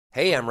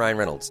Hey, I'm Ryan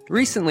Reynolds.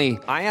 Recently,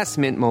 I asked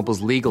Mint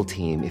Mobile's legal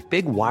team if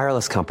big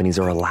wireless companies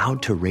are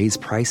allowed to raise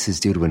prices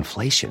due to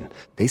inflation.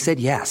 They said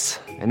yes.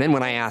 And then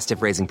when I asked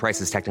if raising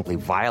prices technically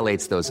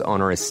violates those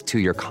onerous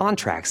two-year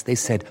contracts, they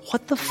said,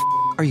 "What the f***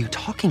 are you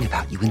talking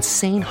about, you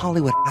insane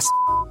Hollywood ass?"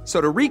 So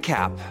to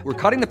recap, we're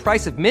cutting the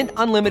price of Mint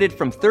Unlimited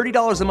from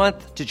 $30 a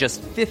month to just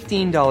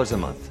 $15 a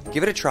month.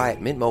 Give it a try at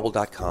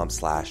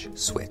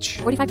mintmobile.com/switch.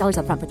 $45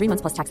 up front for 3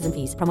 months plus taxes and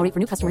fees. Promo rate for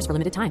new customers for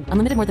limited time.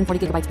 Unlimited more than 40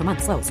 gigabytes per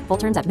month. Slows full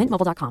terms at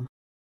mintmobile.com.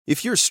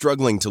 If you're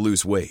struggling to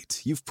lose weight,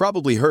 you've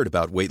probably heard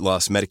about weight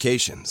loss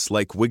medications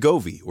like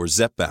Wegovy or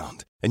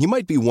Zepbound, and you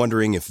might be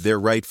wondering if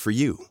they're right for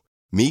you.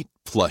 Meet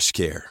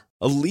PlushCare,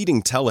 a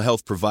leading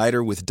telehealth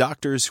provider with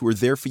doctors who are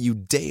there for you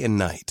day and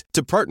night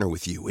to partner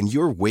with you in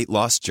your weight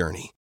loss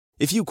journey.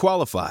 If you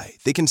qualify,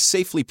 they can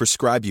safely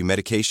prescribe you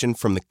medication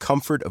from the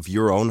comfort of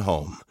your own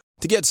home.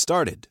 To get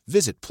started,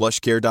 visit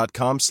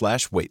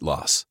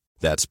plushcare.com/weightloss.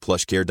 That's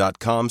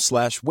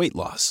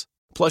plushcare.com/weightloss.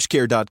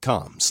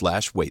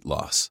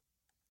 plushcare.com/weightloss.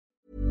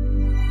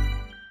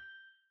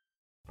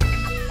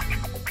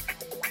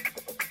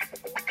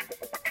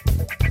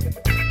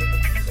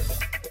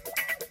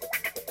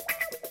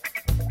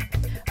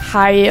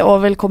 Hei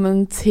og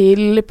velkommen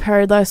til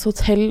Paradise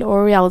Hotel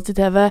og Reality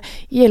TV,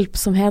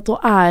 hjelpsomhet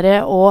og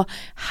ære, og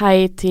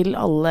hei til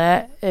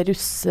alle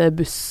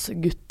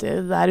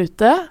russebussgutter der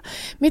ute.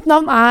 Mitt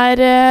navn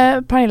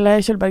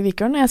Pernille Kjølberg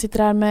Vikørn, og jeg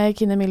sitter her med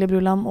Kine Emilie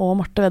Bruland og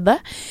Marte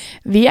Vedde.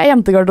 Vi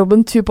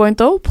Jentegarderoben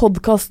 2.0,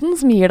 podcasten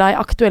som gir deg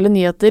aktuelle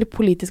nyheter,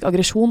 politisk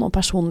aggresjon og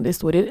personlige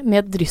historier med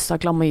et dryss av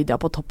klamydia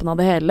på toppen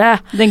av det hele.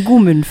 Det en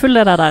god munnfull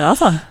det der,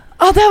 altså.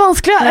 Det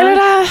vanskelig,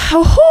 eller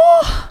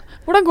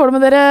Hvordan går det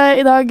med dere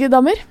i dag,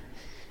 damer?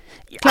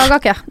 Klager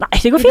ikke. Nei,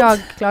 det går fint. I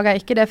dag klager jeg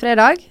ikke, det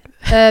fredag.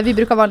 Vi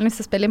bruker vanligvis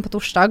å spille inn på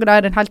torsdag, og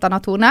da det en helt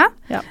annen tone.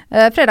 Ja.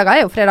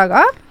 Fredager jo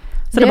fredager.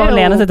 Så det er bare å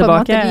lene seg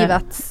tilbake. Det jo på en måte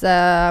livets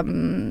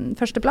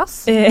første plass.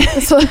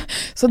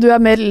 Så du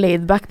mer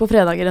laidback på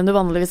fredager enn du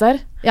vanligvis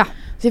Ja.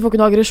 Så vi får ikke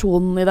noe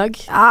aggresjon i dag?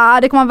 Ja,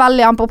 det kommer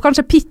veldig an på.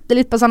 Kanskje pitte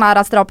litt på sånn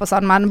her strap og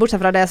sånn, men bortsett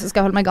fra det så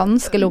skal jeg holde meg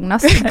ganske lugn.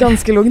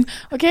 Ganske lugn.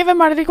 Ok, hvem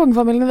dere i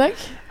kongefamilien i dag?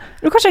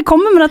 Du kan ikke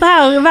komme med dette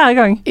her hver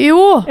gang.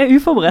 Jo, jeg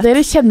uforberedt.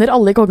 Dere kjenner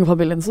alle i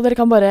kongefamilien, så dere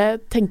kan bare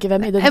tenke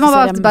hvem identifiserer. Jeg må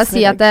bare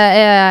si at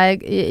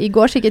i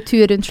går så gikk jeg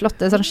tur rundt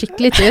slottet, sånn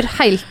skikkelig tur,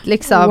 helt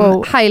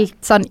liksom, helt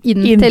sånn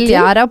inntil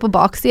gjerdet på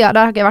baksida,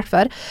 der har jeg vært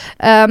før.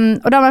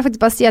 Og da må jeg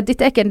faktisk bare si at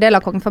dette ikke en del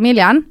av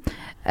kongefamilien,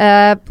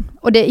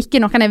 og det ikke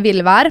noen jeg vil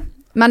være,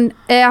 men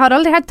jeg har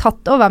aldri helt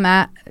tatt over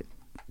med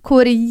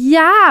hvor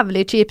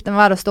jævlig kjipt det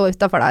var å stå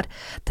utenfor der.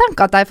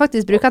 Tenk at de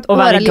faktisk bruker et år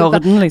av livet.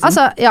 Garden, liksom.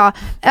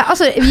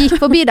 Altså, vi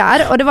gikk forbi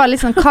der, og det var litt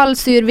sånn kald,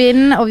 sur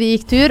vind, og vi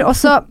gikk tur, og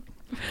så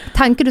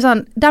tenker du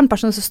sånn, den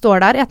personen som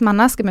står der et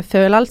menneske med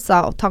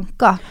følelser og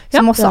tanker,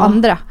 som også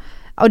andre.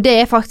 Og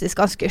det faktisk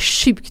ganske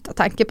sjukt å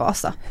tenke på,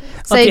 altså.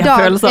 Så i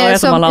dag,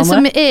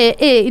 som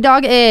i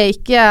dag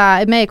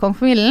ikke med i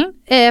kongefamilien,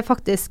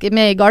 faktisk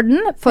med i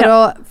garden for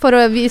å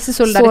vise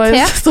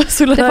solidaritet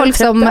til folk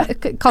som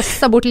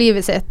kaster bort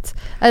livet sitt,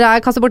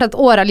 eller kaster bort et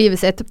år av livet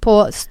sitt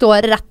på å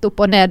stå rett opp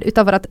og ned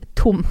utenfor et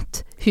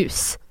tomt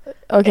hus.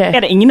 Okay.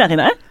 Det ingen der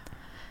inne?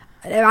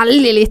 Det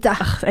veldig lite.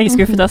 Jeg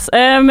skuffet oss.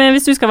 Men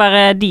hvis du skal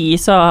være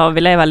så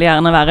vil jeg veldig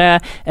gjerne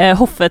være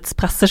hoffets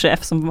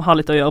pressesjef, som har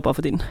litt å gjøre på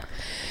for tiden.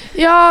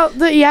 Ja,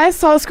 jeg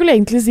skulle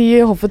egentlig si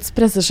hoffets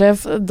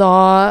pressesjef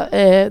da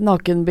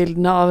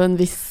nakenbildene av en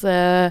viss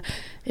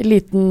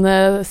liten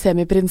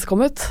semiprins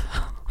kom ut.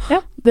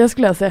 Ja. Det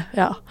skulle jeg si,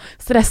 ja.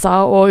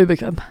 Stressa og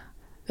ubekvem,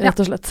 rett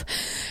og slett.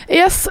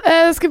 Yes,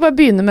 skal vi bare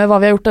begynne med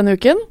hva vi har gjort denne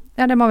uken?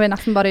 Ja, det må vi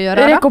nesten bare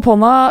gjøre. Rekk opp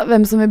hånda,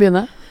 hvem som vil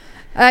begynne?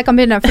 Jeg kan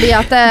begynne, fordi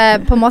at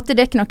på en måte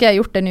det ikke noe jeg har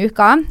gjort denne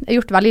uka. Jeg har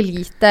gjort veldig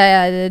lite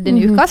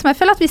denne uka, som jeg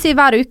føler at vi sier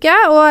hver uke,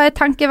 og jeg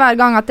tenker hver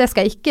gang at det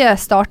skal jeg ikke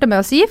starte med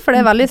å si, for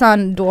det veldig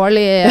sånn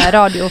dårlig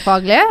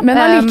radiofaglig. Men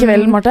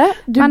allikevel, Marte,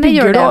 du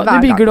bygger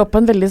det opp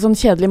på en veldig sånn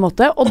kjedelig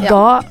måte, og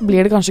da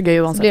blir det kanskje gøy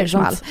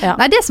uansett.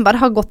 Nei, det som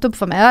bare har gått opp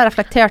for meg, jeg har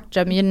reflektert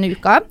mye denne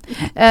uka,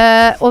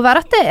 og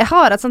være at jeg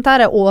har et sånt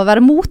her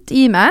overmot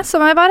i meg,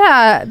 som jeg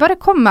bare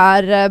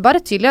kommer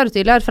tydeligere og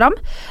tydeligere frem.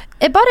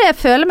 Jeg bare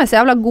føler meg så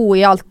jævla god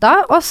i alt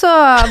da, og så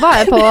var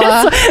jeg på...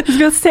 Du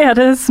skal se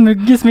det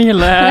smugge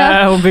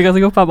smilet hun bygger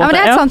seg opp her borte. Ja, men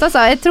det er sant,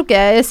 altså. Jeg tror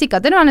ikke sikkert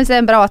det er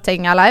en bra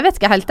ting, eller jeg vet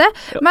ikke helt det.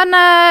 Men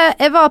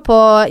jeg var på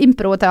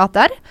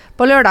improteater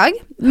på lørdag,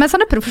 med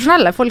sånne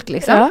profesjonelle folk,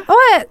 liksom. Ja.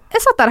 Og jeg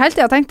satt der hele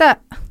tiden og tenkte...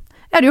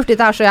 Jeg hadde gjort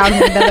dette her så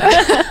jævlig mye bedre.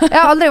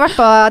 Jeg har aldri vært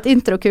på et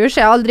introkurs,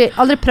 jeg har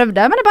aldri prøvd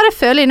det, men jeg bare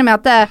føler inni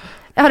meg at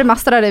jeg hadde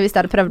mestret det hvis jeg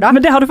hadde prøvd det.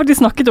 Men det har du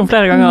faktisk snakket om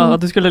flere ganger, at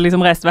du skulle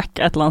liksom reist vekk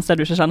et eller annet sted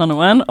du ikke kjenner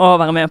noen, og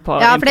være med på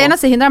Ja, for det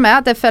eneste hindrer meg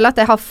at jeg føler at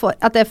jeg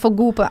er for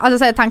god på...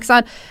 Altså, jeg tenker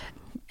sånn,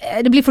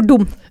 det blir for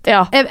dumt.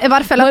 Ja. Jeg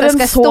bare føler at jeg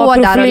skal stå der og liksom...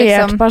 Når en så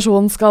profilert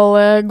person skal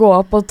gå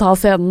opp og ta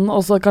scenen,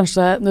 og så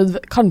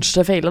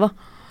kanskje feile, da.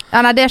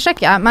 Ja, nei, det skjer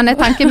ikke, men jeg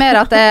tenker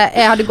mer at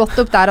jeg hadde gått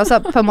opp der, og så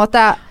på en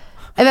måte...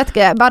 Jeg vet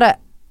ikke,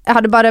 jeg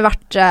hadde bare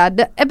vært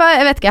jeg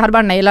vet ikke, jeg hadde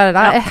bare nailet det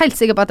der. Jeg er helt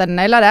sikker på at jeg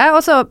nailet det,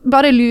 og så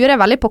bare lurer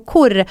jeg veldig på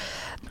hvor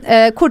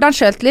hvordan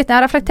selvtilliten, jeg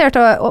har reflektert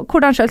over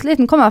hvordan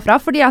selvtilliten kommer fra,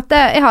 fordi at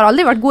jeg har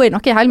aldri vært god i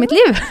noe i hele mitt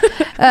liv.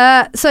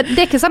 Så det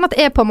er ikke sånn at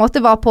jeg på en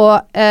måte var på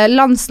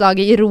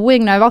landslaget i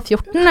roing når jeg var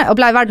 14 og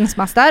ble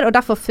verdensmester, og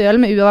derfor føler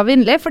meg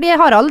uovervinnelig, fordi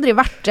jeg har aldri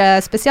vært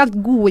spesielt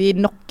god i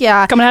noe.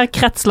 Kan man ha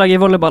kretslag i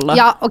volleyball da?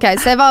 Ja, ok,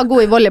 så jeg var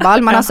god i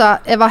volleyball, men altså,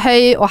 jeg var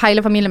høy, og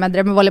hele familien min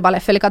drev med volleyball.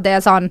 Jeg føler ikke at det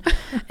er sånn,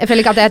 jeg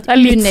føler ikke at det er et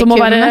unikum. Det er litt som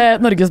å være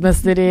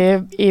norgesmester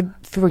i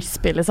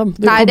frisbee, liksom.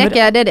 Nei, det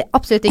er det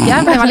absolutt ikke. Det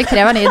er en veldig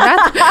krevende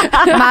idrett.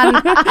 Men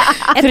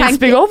jeg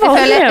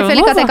føler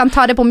ikke at jeg kan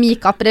ta det på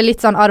make-up. Det er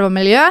litt sånn arv og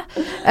miljø.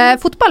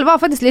 Fotball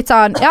var faktisk litt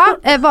sånn, ja,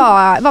 jeg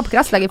var på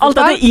gresslag i fotball.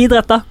 Alt dette er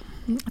idrett da.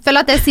 Jeg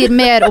føler at jeg sier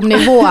mer om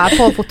nivået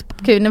på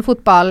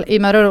kvinnefotball i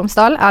Møre og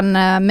Romsdal enn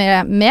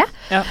med.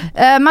 Ja.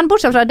 Men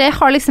bortsett fra det, jeg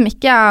har liksom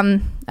ikke...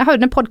 Jeg har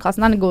jo denne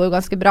podcasten, den går jo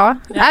ganske bra.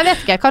 Jeg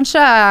vet ikke,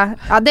 kanskje...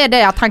 Ja, det er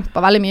det jeg har tenkt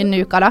på veldig mye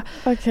denne uka da.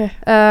 Ok.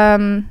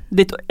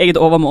 Ditt eget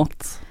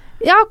overmått.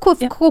 Ja,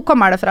 hvor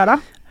kommer det fra da?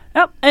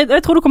 Ja,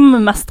 jeg tror det kommer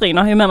med mestring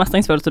da. Jo mer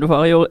mestringsfølelse du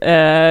får, jo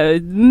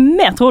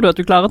mer tror du at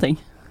du klarer ting.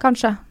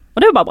 Kanskje. Og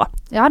det er jo bare bra.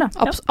 Ja da.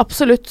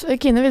 Absolutt.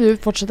 Kine, vil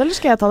du fortsette, eller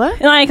skal jeg ta det?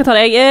 Nei, jeg kan ta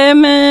det.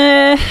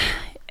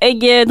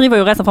 Jeg driver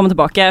jo reiser frem og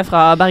tilbake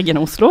fra Bergen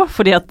og Oslo,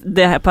 fordi at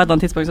det, på et eller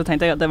annet tidspunkt så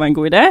tenkte jeg at det var en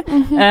god idé.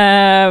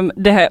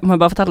 Det må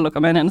jeg bare fortelle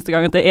dere med en eneste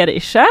gang at det er det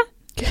ikke.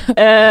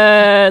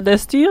 Det er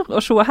styr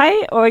og sjå og hei,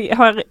 og jeg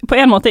har på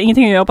en måte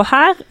ingenting å gjøre på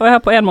her, og jeg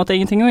har på en måte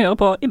ingenting å gjøre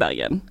på i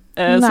Bergen.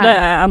 Så det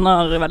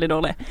ender veldig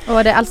dårlig. Og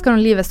det elsker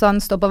når livet sånn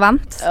står på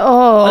vent.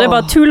 Og det er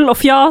bare tull og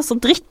fjas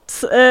og dritt,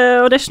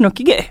 og det er ikke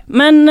noe gøy.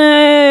 Men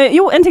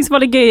jo, en ting som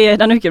var litt gøy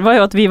denne uken var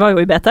jo at vi var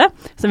jo i BT,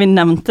 som vi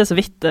nevnte så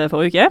vidt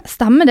forrige uke.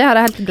 Stemmer, det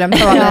hadde jeg helt glemt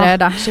av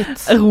allerede.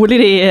 Shit.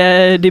 Rolig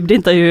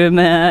dybdeintervju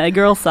med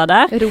girlsa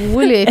der.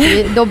 Rolig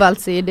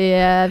dobbeltsidig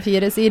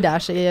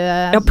 4-siders i...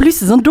 Ja,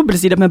 plutselig sånn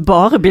dobbeltside med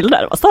bare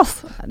bilder, det var stas.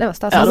 Det var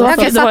stas. Jeg har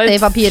ikke sett det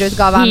i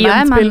papirutgaven,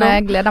 men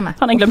jeg gleder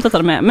meg. Jeg glemte å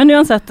ta det med. Men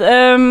uansett,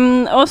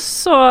 og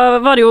så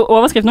var det jo,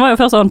 overskriften var jo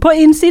først sånn, på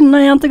innsiden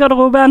av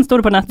jentegarderoben stod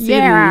det på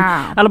nettsiden,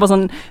 eller bare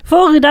sånn,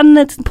 for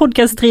denne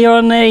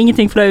podcast-trioen er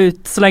ingenting flaut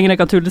så lenge det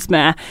kan tulles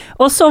med.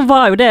 Og så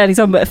var jo det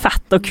liksom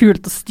fett og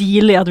kult og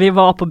stilig at vi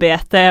var på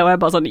BT, og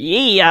jeg bare sånn,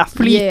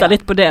 flyter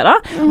litt på det da.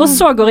 Og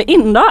så går jeg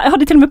inn da, jeg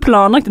hadde til og med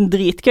planlagt en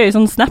dritgøy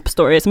sånn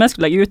Snap-story som jeg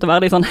skulle legge ut og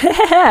være litt sånn,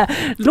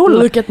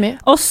 lol. Look at me.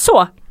 Og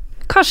så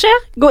hva skjer?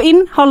 Gå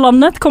inn, har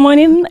landet, kommer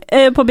inn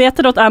på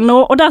bt.no,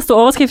 og der står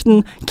overskriften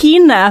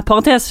Kine,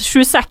 parentes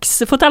 26,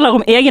 forteller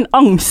om egen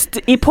angst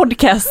i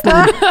podcasten.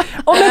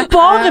 Og med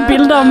bare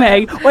bilder av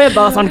meg. Og jeg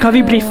bare sånn, kan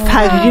vi bli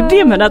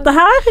ferdig med dette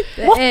her?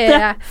 What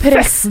the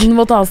Pressen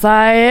må ta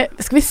seg...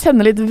 Skal vi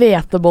sende litt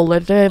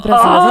hveteboller til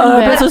pressen?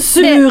 Jeg ble så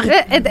sur.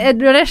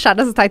 Når det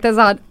skjedde, så tenkte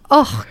jeg sånn,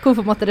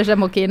 hvorfor måtte det skje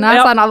mot Kine?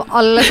 Sånn, av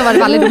alle så var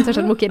det veldig dumt å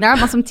skje mot Kine,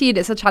 men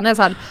samtidig så kjenner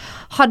jeg sånn,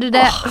 hadde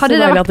det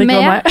vært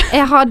med,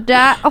 jeg hadde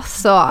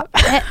også,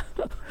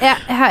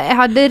 jeg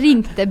hadde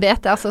ringt det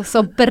BT, altså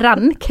så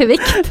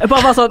brennkvikt. Jeg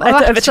bare var sånn, jeg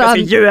vet ikke hva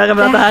jeg skal gjøre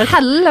med dette her.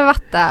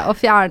 Helvete å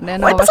fjerne det.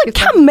 Og jeg bare sånn,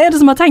 hvem er det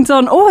som har tenkt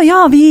sånn,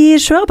 vi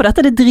kjører på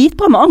dette, det er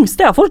dritbra med angst,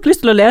 det har folk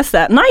lyst til å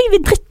lese. Nei, vi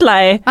er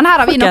drittlei. Men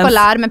her har vi noe å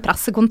lære med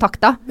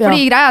pressekontakter.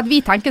 Fordi greia er at vi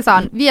tenker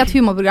sånn, vi er et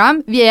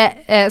humorprogram, vi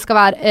skal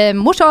være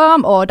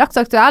morsom og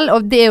dagsaktuell,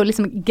 og det er jo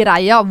liksom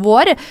greia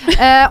vår.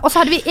 Og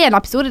så hadde vi en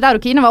episode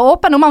der Kine var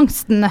åpen om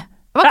angsten.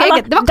 Det var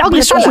ikke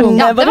depresjon.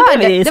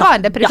 Det var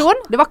en depresjon,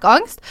 det var ikke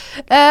angst.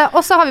 Og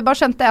så har vi bare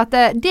skjønt det at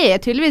det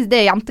er tydeligvis det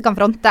jenter kan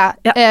fronte,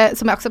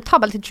 som er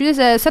akseptabelt i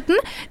 2017.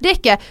 Det er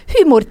ikke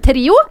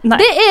humortrio,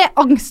 det er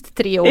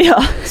angsttrio.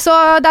 Så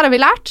der har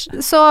vi lært.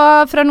 Så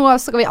fra nå av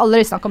skal vi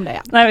aldri snakke om det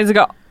igjen. Nei, vi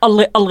skal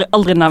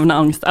aldri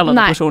nevne angst eller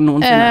depresjon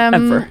noensinne,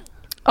 ever.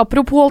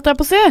 Apropos holdt jeg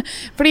på å si,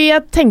 fordi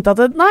jeg tenkte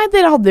at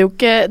dere hadde jo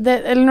ikke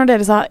eller når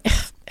dere sa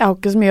jeg har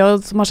ikke så mye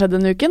som har skjedd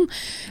denne uken.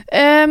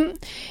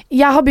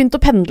 Jeg har begynt å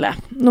pendle,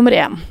 nummer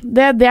 1.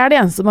 Det er det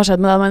eneste som har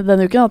skjedd med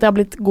denne uken, at jeg har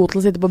blitt god til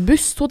å sitte på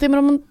buss 2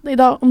 timer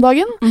om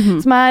dagen,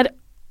 som er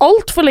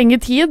alt for lenge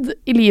tid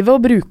i livet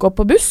å bruke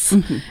opp på buss,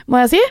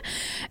 må jeg si.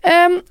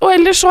 Og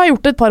ellers så har jeg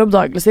gjort et par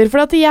oppdagelser,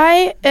 for at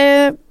jeg...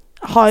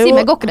 Si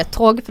meg, går ikke det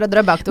tog fra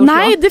Drøbak til Oslo?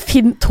 Nei, det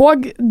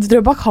tog.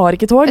 Drøbak har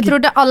ikke tog. Jeg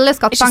trodde alle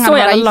skattepengene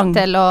var gitt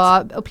til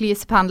å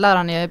please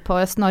pendlerne på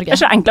Øst-Norge. Det er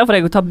ikke enklere for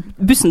deg å ta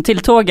bussen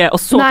til toget og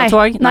så ta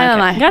tog?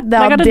 Nei.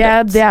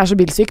 Det er så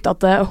bilsykt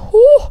at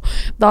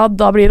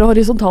da blir det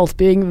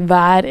horisontalspying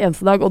hver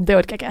eneste dag, og det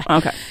orker jeg ikke.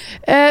 Okay.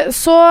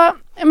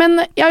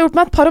 Men jeg har gjort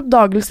meg et par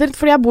oppdagelser,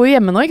 fordi jeg bor jo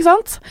hjemme nå, ikke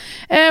sant?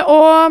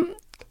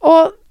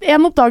 Og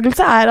en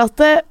oppdagelse er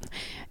at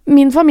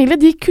min familie,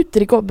 de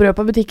kutter ikke opp brød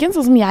på butikken,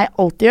 sånn som jeg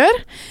alltid gjør.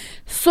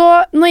 Så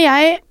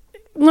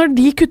når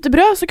de kutter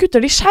brød, så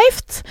kutter de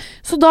skjevt.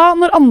 Så da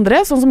når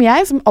andre, sånn som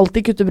jeg, som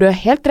alltid kutter brød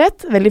helt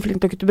rett, veldig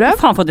flink til å kutte brød.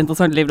 Faen for et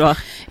interessant liv du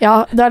har. Ja,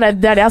 det er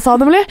det jeg sa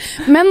nemlig.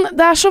 Men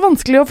det er så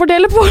vanskelig å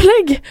fordele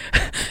pålegg.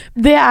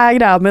 Det er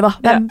greia mi da.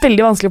 Det er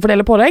veldig vanskelig å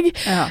fordele pålegg.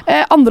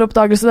 Andre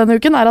oppdagelse denne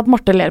uken er at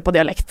Marte ler på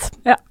dialekt.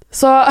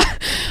 Så,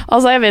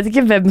 altså jeg vet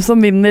ikke hvem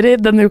som vinner i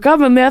denne uka,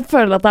 men jeg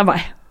føler at det er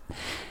meg.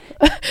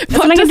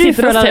 Så lenge du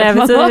føler det,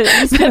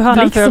 hvis du har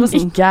den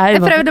følelsen.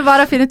 Jeg prøvde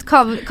bare å finne ut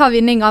hva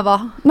vinninga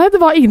var. Nei,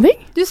 det var ingenting.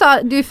 Du sa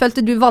du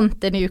følte du vant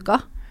denne uka.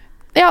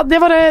 Ja, det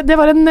var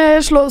en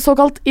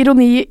såkalt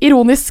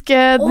ironisk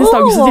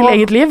distanse til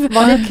eget liv.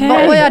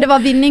 Det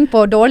var vinning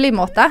på dårlig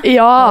måte?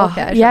 Ja,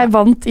 jeg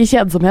vant I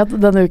kjedsomhet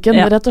denne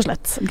uken, rett og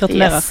slett.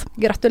 Gratulerer. Yes.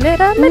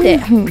 Gratulerer med det.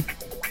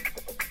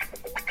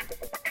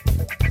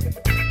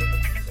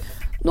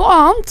 Noe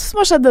annet som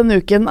har skjedd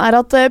denne uken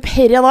at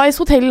Paradise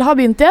Hotel har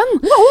begynt igjen.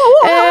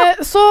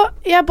 Så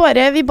vi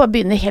bare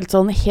begynner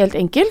helt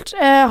enkelt.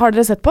 Har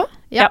dere sett på?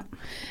 Ja.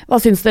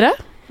 Hva syns dere?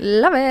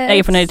 Love it.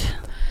 Jeg fornøyd.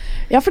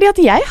 Ja, fordi at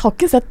jeg har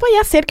ikke sett på.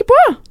 Jeg ser ikke på.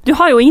 Du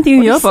har jo ingenting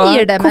å gjøre på. Og du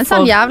sier det med en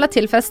sånn jævla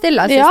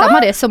tilfredsstillelse,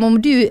 stemmer det, som om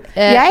du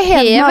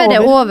hever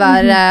det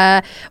over.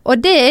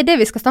 Og det det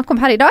vi skal snakke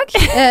om her I dag.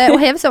 Å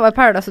heve seg over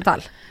Paradise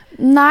Hotel.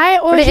 Nei,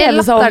 og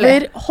heve seg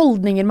over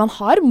holdninger man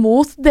har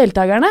mot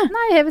deltakerne.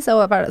 Nei, heve seg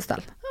over Paradise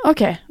Hotel.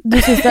 Ok, du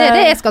synes det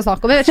det jeg skal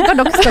snakke om. Jeg vet ikke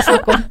hva dere skal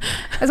snakke om.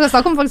 Jeg skal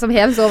snakke om folk som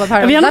heves over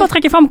Paradise Hotel. Vi bare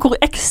trekke frem hvor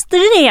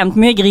ekstremt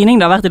mye grining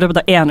det har vært I løpet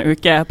av en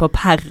uke på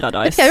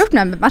Paradise. Jeg har gjort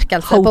en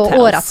bemerkelse på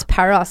årets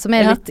Para, som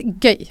litt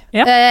gøy.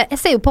 Ja. Jeg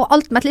ser jo på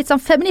alt med et litt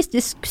sånn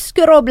feministisk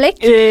skråblikk.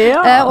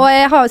 Ja. Og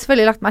jeg har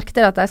selvfølgelig lagt merke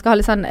til at jeg skal ha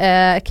litt sånn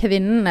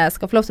kvinnene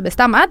skal få lov til å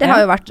bestemme. Det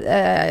har jo vært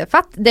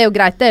fett. Det jo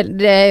greit.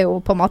 Det jo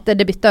på en måte,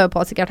 det bytter jo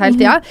på sikkert hele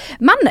tiden.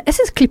 Men jeg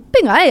synes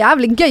klippinga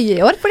jævlig gøy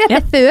I år, fordi at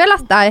jeg føler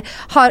at de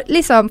har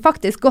liksom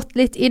faktisk gått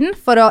litt inn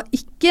for å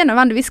ikke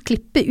nødvendigvis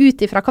klippe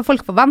ut ifra hva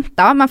folk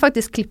forventer, men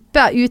faktisk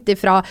klippe ut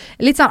ifra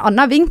litt sånn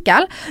annen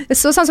vinkel.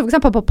 Sånn som for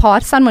eksempel på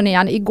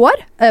parseremonien I går,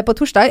 på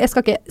torsdag, jeg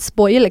skal ikke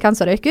spoile hvem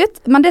som røyk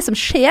ut, men det som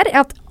skjer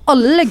at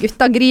alle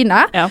gutter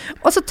griner,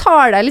 og så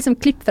tar de liksom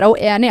klipp fra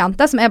hun ene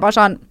jente som bare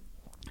sånn,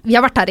 vi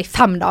har vært her I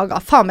 5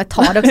 dager, faen meg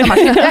tar dere som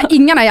det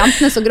ingen av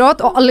jentene som gråt,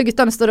 og alle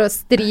guttene står og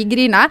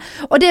strigriner,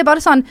 og det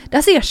bare sånn,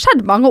 det har sikkert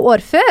skjedd mange år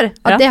før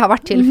at det har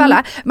vært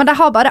tilfellet, men de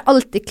har bare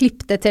alltid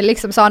klippet det til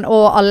liksom sånn,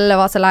 alle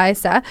var så lei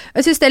seg.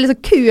 Jeg synes det litt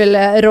sånn kul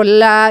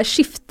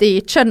rolleskift I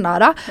kjønna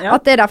da,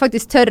 at det der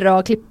faktisk tør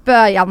å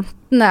klippe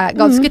jentene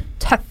ganske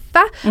tøffe,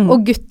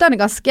 og guttene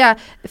ganske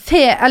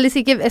eller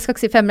ikke, jeg skal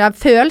ikke si men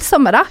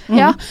følsomme da.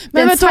 Ja,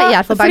 men det en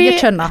seier for begge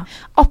kjønna.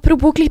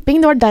 Apropos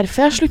klipping, det var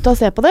derfor jeg sluttet å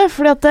se på det,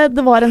 fordi at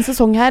det var en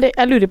sesong her,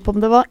 jeg lurer på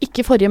om det var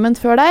ikke forrige, men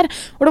før der,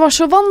 hvor det var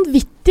så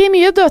vanvittig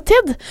mye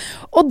dødtid.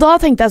 Og da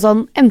tenkte jeg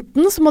sånn,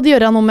 enten så må de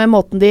gjøre noe med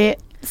måten de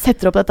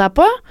setter opp dette her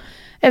på,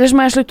 eller så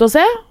må jeg slutte å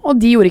se, og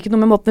de gjorde ikke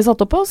noe med måten de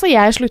satt opp på, så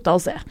jeg sluttet å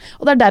se.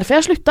 Og det derfor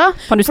jeg sluttet.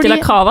 Kan du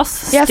stille krav, ass?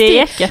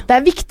 Steke. Det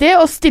viktig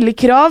å stille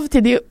krav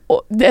til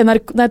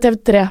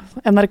TV3.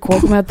 NRK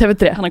med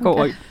TV3. NRK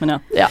også, men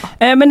ja.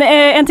 Men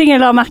en ting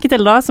jeg la merke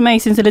til da, som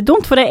jeg synes litt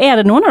dumt, for det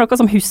det noen av dere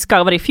som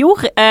husker, var det I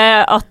fjor,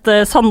 at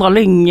Sandra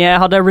Lyng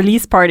hadde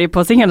release party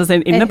på singelen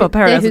sin inne på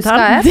Paradise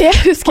Hotel. Det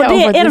husker jeg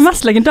også, og det det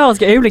mest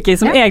legendariske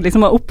øyeblikket som jeg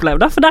liksom har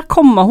opplevd, for der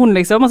kommer hun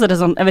liksom, og så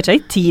det sånn, jeg vet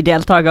ikke, 10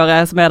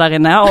 deltakere som der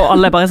inne, og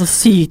alle bare så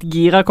sykt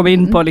gira, kommer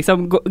inn på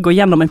liksom, gå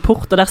gjennom en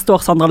port, og der står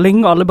Sandra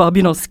Lyng, og alle bare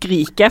begynner å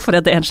skrike, fordi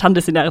det en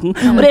kjendis I nærheten.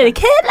 Og det det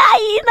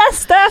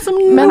kleineste som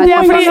men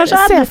det fordi,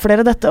 se for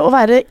dere dette, å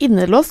være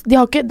innelåst, det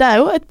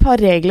jo et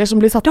par regler som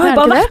blir satt med, det? Du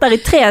har bare vært der I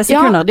 3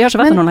 sekunder, de har ikke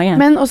vært der noen lenge.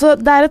 Men også,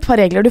 det et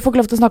par regler, du får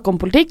ikke lov til å snakke om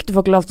politikk, du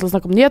får ikke lov til å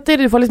snakke om nyheter,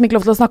 du får liksom ikke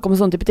lov til å snakke om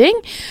sånne type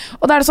ting,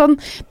 og det sånn,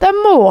 det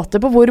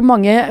måte på hvor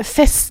mange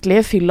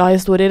festlige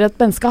fylla-historier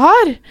et menneske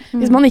har,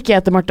 hvis man ikke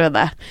heter Marte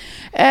Vedde.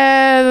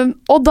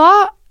 Og da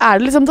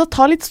det liksom, det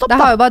tar litt stopp da.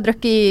 Det har jo bare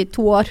drukket I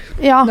 2 år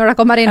når de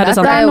kommer inn.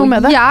 Det jo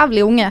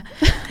jævlig unge.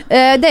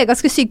 Det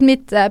ganske sykt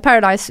mitt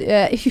Paradise.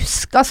 Jeg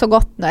husker så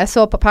godt når jeg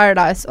så på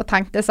Paradise og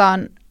tenkte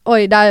sånn,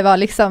 oi, de var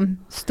liksom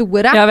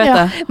store. Ja, vet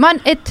det. Men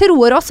jeg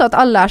tror også at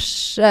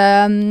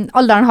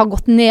alderen har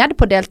gått ned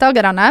på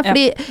deltakerne,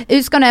 fordi jeg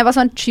husker når jeg var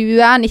sånn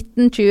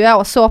 19-20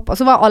 og så på,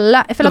 så var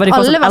alle, jeg føler at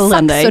alle var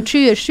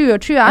 26,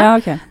 27. Ja,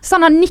 okay.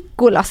 Sånn at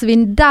Nicolas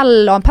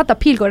Vindell og Petter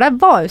Pilgaard,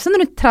 de var jo sånn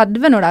rundt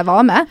 30 når de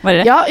var med. Var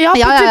det? Ja,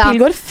 Petter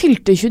Pilgaard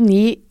fylte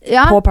 29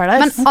 på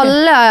Paradise. Men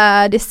alle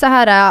disse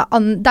her,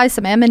 de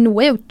som med nå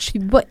jo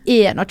 20 og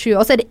 21,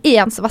 og så det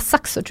en som var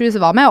 26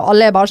 som var med, og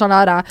alle bare sånn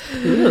her,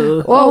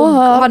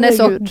 han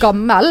så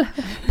gammel.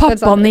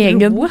 Pappaen I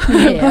gjengen.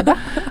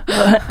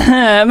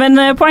 Men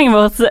poenget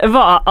vårt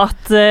var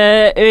at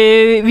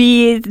vi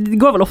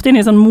går vel ofte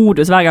inn I sånn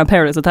modus hver gang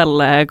Paradise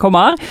Hotel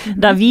kommer,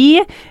 der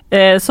vi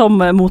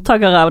som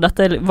mottakere av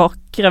dette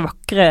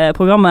vakre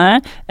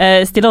programmet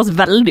stiller oss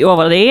veldig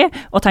over de,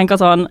 og tenker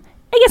sånn,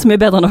 jeg så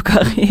mye bedre enn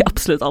dere I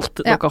absolutt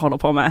alt dere holder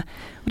på med.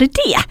 Og det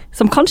det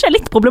som kanskje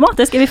litt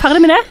problematisk. Vi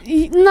ferdig med det?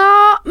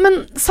 Nei, men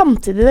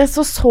samtidig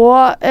så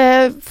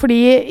fordi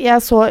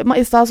jeg så,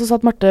 I sted så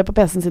satt Marte på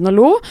PC-en sin og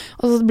lo,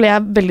 og så ble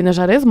jeg veldig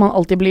nysgjerrig, som man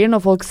alltid blir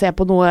når folk ser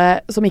på noe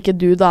som ikke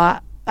du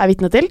da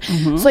vitne til.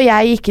 Så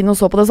jeg gikk inn og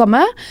så på det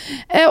samme.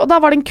 Og da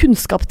var det en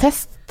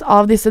kunnskapstest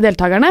av disse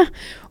deltakerne.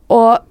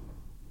 Og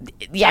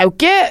de jo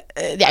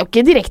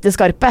ikke direkte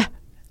skarpe.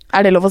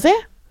 Det lov å si?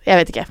 Jeg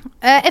vet ikke.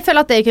 Jeg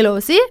føler at det ikke er lov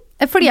å si,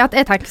 fordi at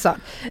jeg tenker sånn.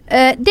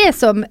 Det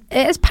som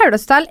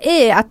Paradise Hotel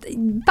et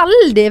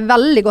veldig,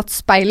 veldig godt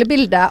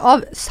speilbilde av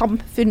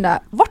samfunnet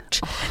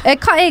vårt.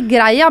 Hva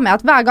greia med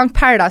at hver gang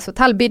Paradise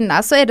Hotel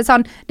begynner, så det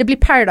sånn, det blir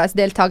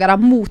Paradise-deltakere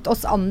mot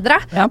oss andre.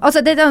 Ja. Altså,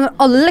 det når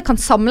alle kan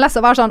samles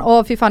og være sånn,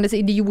 å fy faen,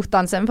 disse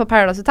idiotene som på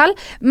Paradise Hotel,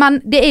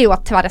 men det jo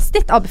et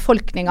tverrsnitt av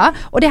befolkningen,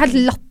 og det helt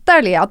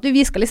latterlig at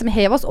vi skal liksom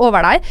heve oss over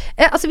deg.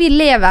 Altså, vi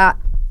lever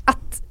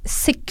et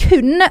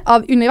sekund av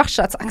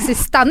universets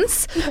eksistens,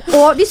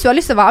 og hvis du har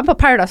lyst til å være med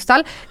på Paradise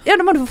Hotel, ja,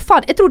 da må du for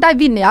faen, jeg tror de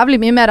vinner jævlig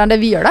mye mer enn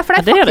det vi gjør da, for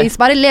de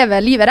faktisk bare lever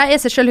livet,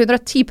 de seg selv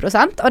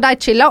 110%, og de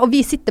chiller, og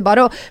vi sitter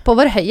bare på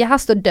vår høye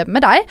hest og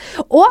dømmer dem,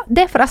 og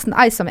det forresten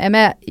ei som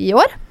med i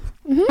år,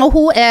 og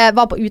hun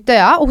var på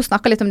Utøya, og hun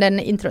snakket litt om den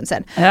introen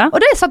sin. Ja.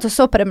 Og da jeg satt og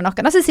så på det med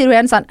noen, og så sier hun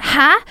igjen sånn,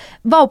 hæ?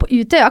 Var hun på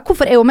Utøya?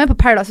 Hvorfor hun med på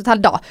Paradise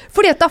Hotel da?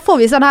 Fordi at da får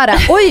vi sånn her,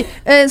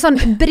 sånn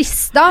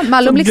brist da,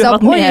 mellom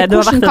liksom, hvordan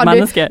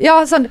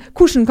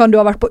kan du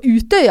ha vært på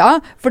Utøya?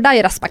 For de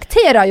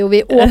respekterer jo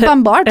vi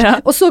åpenbart,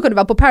 og så kan du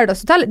være på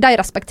Paradise Hotel, de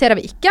respekterer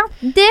vi ikke.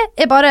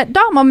 Det bare,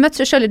 da må man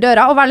møte seg selv i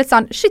døra, og være litt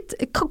sånn, shit,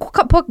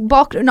 på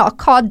bakgrunn av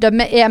hva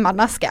dømmer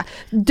menneske?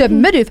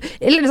 Dømmer du?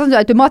 Eller sånn, du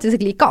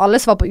automatisk liker alle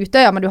som var på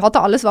Utøya, men du hater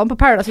alle som var på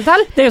Paradise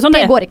Hotel, det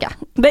går ikke.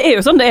 Det jo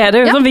sånn det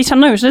det jo sånn, vi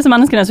kjenner jo ikke disse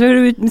menneskene, så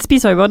du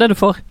spiser jo bare det du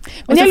får.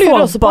 Hvis du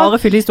får bare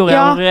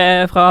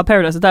fyllehistorier fra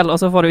Paradise Hotel, og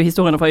så får du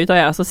historiene fra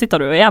Utøya, så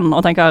sitter du igjen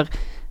og tenker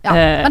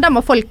men da må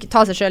folk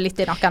ta seg selv litt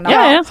i nakken.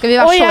 Skal vi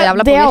være så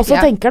jævla det jeg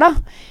også tenker da,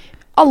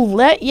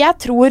 alle, jeg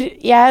tror,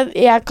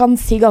 jeg kan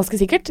si ganske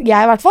sikkert, jeg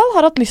i hvert fall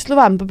har hatt lyst til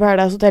å være med på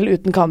Paradise Hotel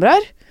uten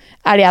kameraer.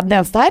 Det jeg den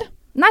eneste her?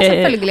 Nei,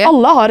 selvfølgelig.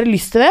 Alle har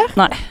lyst til det.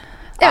 Nei.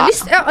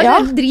 Jeg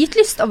har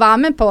dritlyst å være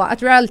med på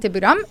et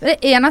reality-program. Det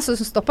eneste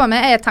som stopper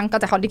meg, jeg tenker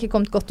at jeg hadde ikke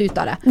kommet godt ut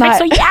av det. Jeg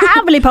så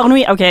jævlig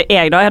paranoid. Ok,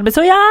 jeg hadde blitt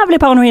så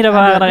jævlig paranoid av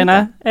å være der inne.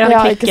 Jeg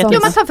hadde klikket.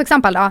 Jo, men ta for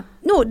eksempel da.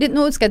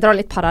 Nå skal jeg dra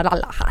litt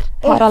paralleller her.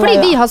 Fordi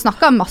vi har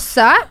snakket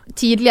masse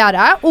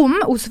tidligere om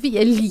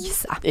Sofie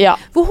Elise. Ja.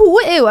 For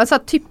hun jo en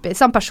sånn typisk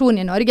sånn person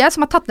i Norge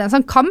som har tatt en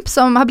sånn kamp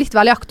som har blitt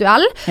veldig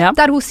aktuell,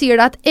 der hun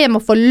sier at jeg må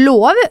få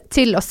lov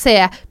til å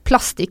se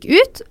plastikk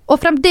ut,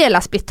 og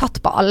fremdeles bli tatt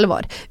på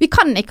alvor. Vi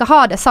kan ikke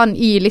ha det sånn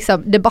i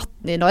liksom,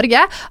 debatten i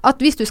Norge, at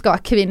hvis du skal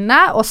være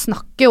kvinne og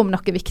snakke om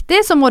noe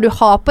viktig, så må du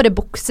ha på det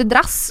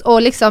buksedress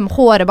og liksom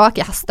håret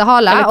bak i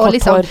hestehale, og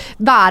liksom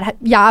være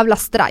jævla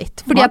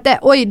streit. Fordi at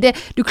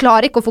du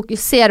klarer ikke å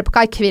fokusere på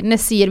hva en kvinne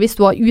sier hvis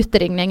du har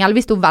utringning, eller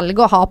hvis du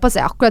velger å ha på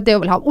seg akkurat det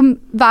hun vil ha, om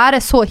være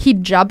så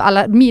hijab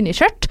eller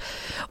miniskjørt.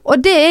 Og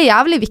det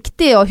jævlig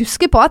viktig å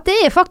huske på at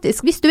det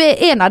faktisk, hvis du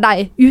en av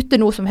de ute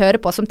nå som hører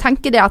på, som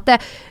tenker det at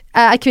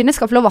en kvinne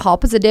skal få lov å ha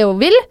på seg det hun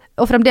vil,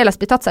 og fremdeles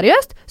bli tatt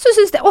seriøst, så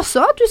synes jeg også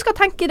at du skal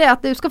tenke det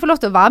at du skal få lov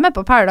til å være med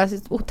på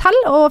Paradise Hotel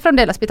og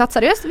fremdeles bli tatt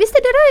seriøst, hvis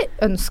det det de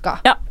ønsker.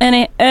 Ja,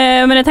 enig.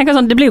 Men jeg tenker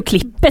sånn, det blir jo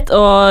klippet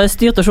og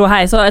styrt og så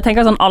hei, så jeg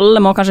tenker sånn, alle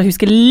må kanskje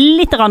huske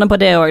litt på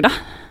det også da.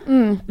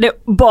 Det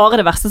jo bare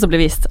det verste som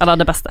blir vist, eller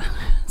det beste,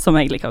 som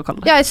jeg liker å kalle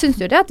det. Ja, jeg synes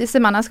jo det at disse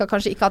mennesker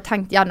kanskje ikke har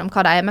tenkt gjennom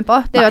hva de med på.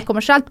 Det jo et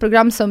kommersielt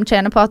program som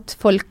tjener på at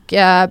folk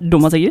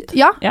dummer seg ut?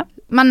 Ja.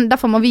 Men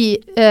derfor må vi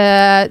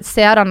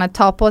seerne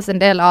ta på oss en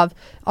del av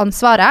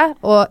ansvaret,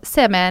 og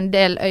se med en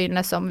del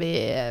øyne som vi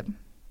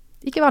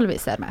ikke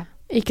vanligvis ser med.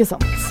 Ikke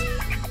sant.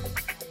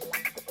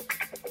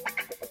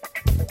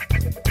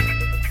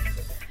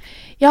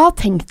 Jeg har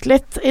tenkt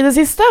litt i det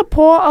siste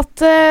på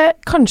at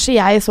kanskje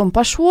jeg som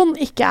person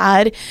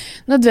ikke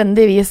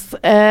nødvendigvis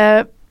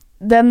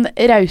den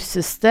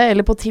rauseste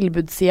eller på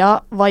tilbudssida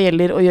hva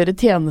gjelder å gjøre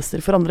tjenester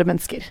for andre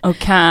mennesker.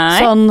 Ok.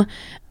 Sånn,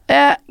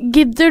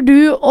 gidder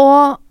du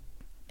å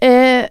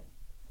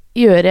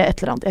gjøre et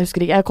eller annet, jeg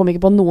husker ikke, jeg kom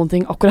ikke på noen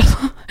ting akkurat,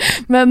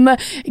 men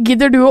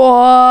gidder du å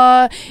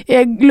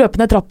løpe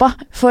ned trappa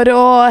for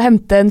å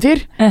hente en fyr,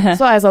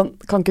 så jeg sånn,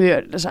 kan ikke du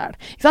gjøre det selv?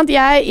 Ikke sant?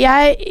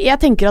 Jeg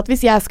tenker at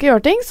hvis jeg skal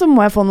gjøre ting, så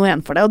må jeg få noe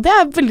igjen for det, og det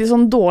veldig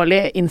sånn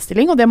dårlig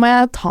innstilling, og det må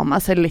jeg ta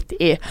meg selv litt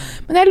i.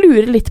 Men jeg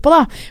lurer litt på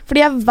da,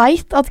 fordi jeg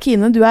vet at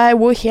Kine, du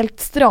jo helt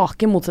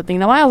strake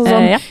motsetningen av meg, altså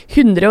sånn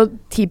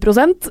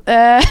 110%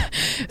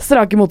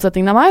 strake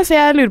motsetningen av meg, så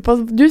jeg lurer på,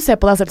 du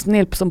ser på deg selv som en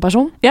hjelpsom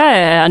person?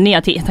 Ja,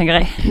 9 av 10, tenker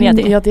jeg.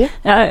 9 av 10.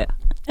 Ja.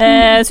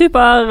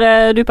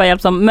 Super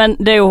hjelpsom, men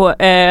det jo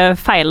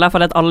feil, for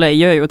at alle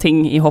gjør jo ting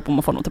i håp om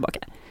å få noe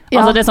tilbake. Ja.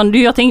 Altså det sånn, du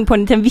gjør ting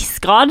til en viss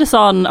grad,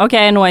 sånn, ok,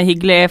 nå jeg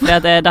hyggelig, for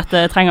dette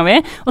trenger vi,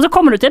 og så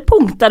kommer du til et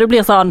punkt der du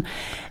blir sånn,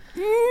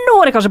 nå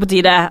det kanskje på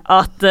tide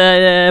at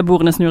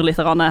bordene snur litt,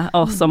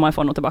 og så må jeg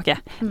få noe tilbake.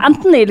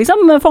 Enten i liksom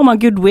form av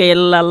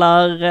goodwill,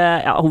 eller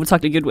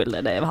hovedsakelig goodwill,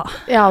 det jeg vil ha.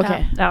 Ja, ok.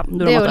 Ja,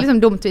 det jo liksom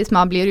dumt hvis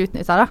man blir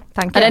utnyttet da,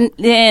 tenker jeg.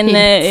 Det en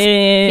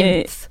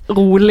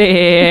rolig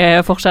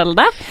forskjell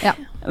der. Ja.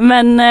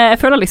 Men jeg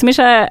føler liksom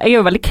ikke, jeg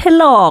jo veldig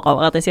klar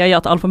over at jeg sier ja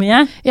til alt for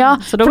mye. Ja,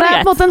 så for det på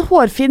en måte en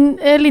hårfin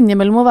linje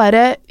mellom å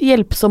være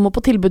hjelpsom og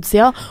på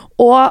tilbudssida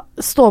og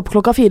stå opp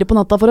 4:00 på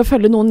natta for å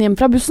følge noen hjem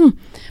fra bussen,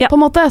 på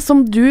en måte,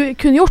 som du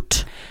kunne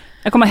gjort.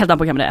 Jeg kommer helt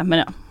an på hvem det men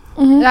ja.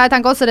 Jeg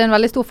tenker også det en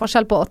veldig stor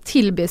forskjell på å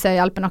tilby seg å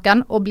hjelpe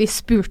noen og bli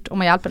spurt om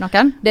å hjelpe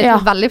noen. Det to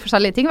veldig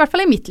forskjellige ting, i hvert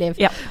fall i mitt liv.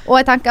 Og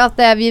jeg tenker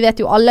at vi vet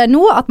jo alle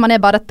nå at man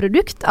bare et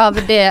produkt av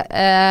det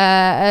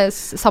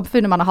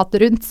samfunnet man har hatt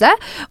rundt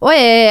seg. Og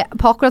jeg,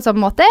 på akkurat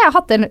samme måte, jeg har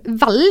hatt en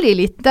veldig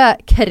lite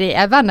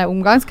krevende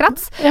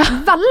omgangskrets.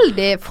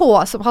 Veldig få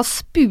som har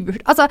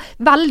spurt, altså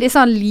veldig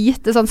sånn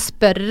lite sånn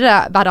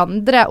spørre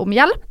hverandre om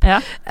hjelp.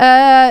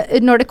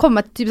 Når det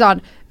kommer til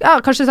sånn,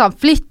 kanskje sånn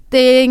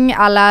flytting,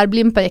 eller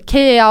bli med på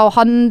IKEA og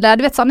handle,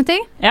 du vet sånne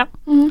ting.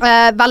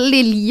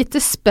 Veldig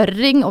lite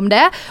spørring om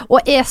det, og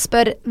jeg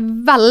spør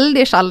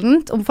veldig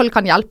sjeldent om folk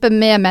kan hjelpe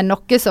med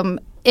noe som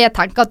jeg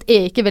tenker at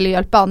jeg ikke ville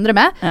hjelpe andre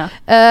med.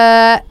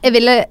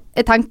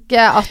 Jeg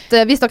tenker at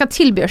hvis dere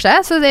tilbyr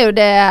seg, så er jo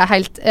det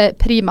helt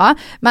prima,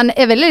 men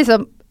jeg ville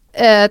liksom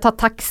tatt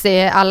taxi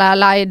eller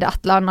leid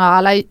et eller annet,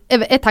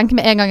 eller jeg tenker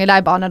med en gang i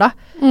leibane da.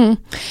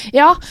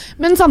 Ja,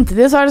 men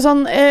samtidig så det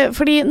sånn,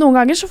 fordi noen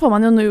ganger så får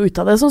man jo noe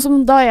ut av det, sånn som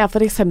da jeg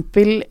for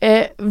eksempel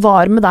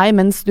var med deg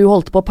mens du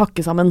holdt på å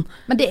pakke sammen.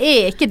 Men det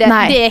ikke det,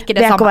 nei, det ikke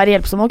det er samme. Ikke å være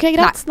hjelpsom, ok,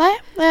 greit. Nei,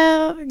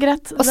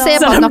 greit. Og se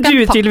på at noen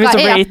tydeligvis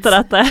å vite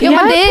dette. Jo,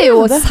 men det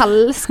jo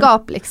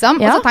selskap, liksom.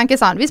 Og så tenker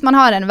jeg sånn, hvis man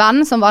har en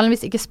venn som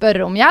vanligvis ikke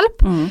spør om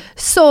hjelp,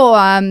 så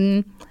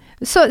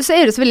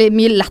er det selvfølgelig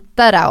mye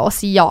lettere å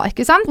si ja,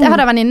 ikke sant? Jeg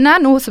hadde en venninne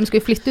nå som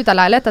skulle flytte ut av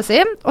leiligheten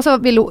sin, og så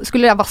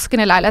skulle jeg vaske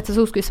ned leiligheten,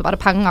 så hun skulle svare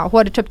penger. Hun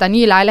hadde kjøpt en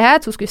ny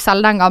leilighet, så hun skulle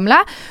selge den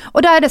gamle.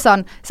 Og da det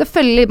sånn,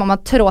 selvfølgelig må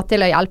man trå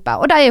til å hjelpe.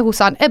 Og da hun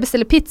sånn, jeg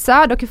bestiller pizza,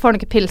 dere får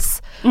noe pils.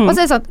 Og så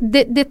det sånn,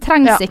 det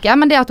trengs ikke,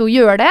 men det at hun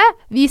gjør det,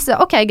 viser,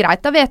 ok,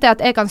 greit, da vet jeg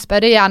at jeg kan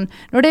spørre igjen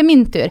når det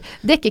min tur.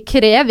 Det ikke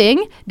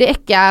kreving, det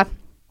ikke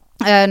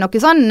noe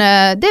sånn,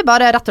 det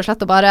bare rett og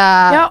slett å bare...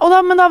 Ja,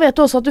 men da vet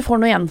du også at du får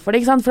noe igjen for det,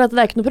 ikke sant? For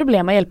det ikke noe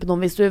problem å hjelpe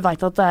noen hvis du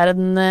vet at det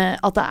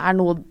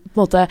noe, på en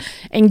måte,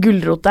 en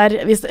gulrot der,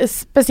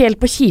 spesielt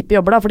på kjipe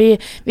jobber da, fordi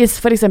hvis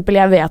for eksempel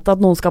jeg vet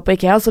at noen skal på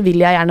IKEA, så vil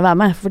jeg gjerne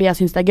være med, fordi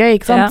jeg synes det gøy,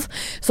 ikke sant?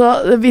 Så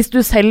hvis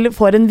du selv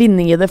får en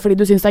vinning i det fordi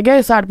du synes det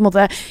gøy, så det på en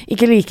måte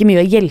ikke like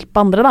mye å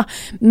hjelpe andre da,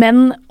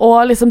 men å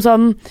liksom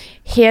sånn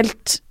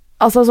helt...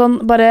 Altså sånn,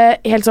 bare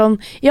helt sånn,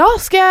 ja,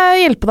 skal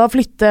jeg hjelpe deg å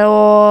flytte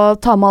og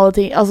ta med alle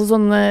ting, altså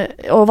sånn,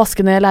 og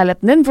vaske ned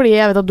leiligheten din, fordi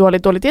jeg vet at du har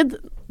litt dårlig tid?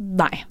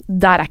 Nei,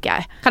 der ikke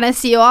jeg. Kan jeg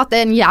si også at det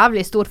en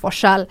jævlig stor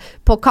forskjell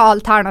på hva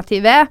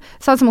alternativet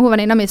sånn som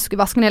venninna mi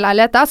skulle vaske ned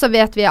leiligheten, så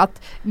vet vi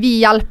at vi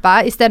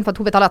hjelper, i stedet for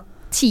at hun betaler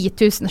 10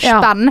 000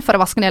 spenn for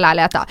å vaske ned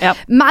leiligheten.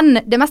 Men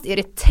det mest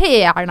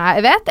irriterende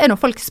jeg vet,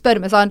 når folk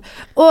spør meg sånn,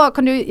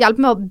 kan du hjelpe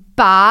med å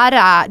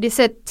bære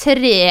disse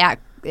 3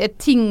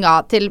 tinga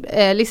til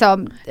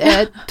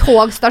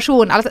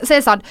togstasjonen, eller så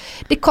det sånn,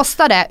 det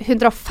koster det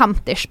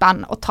 150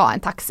 spenn å ta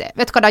en taxi,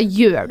 vet du hva, da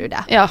gjør du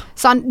det.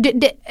 Sånn,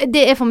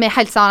 det for meg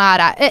helt sånn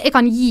her, jeg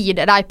kan gi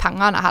det de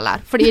pengene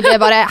heller, fordi det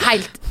bare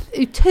helt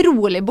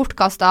utrolig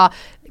bortkastet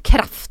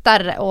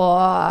krefter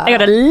og... Jeg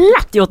hadde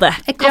lett gjort det.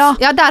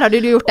 Ja, der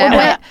hadde du gjort det,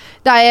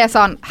 og da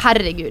sånn,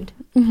 herregud,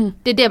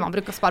 det det man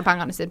bruker å spare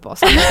pengene sine på.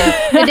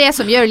 Det det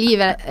som gjør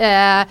livet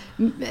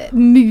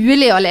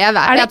mulig å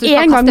leve. Det at du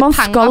skal kaste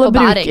penger på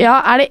bæring.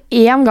 Det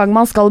en gang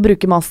man skal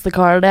bruke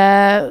Mastercard,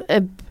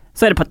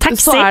 så det på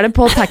taxi. Så det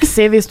på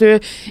taxi hvis du,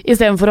 i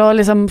stedet for å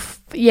liksom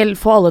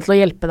få alle til å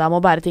hjelpe deg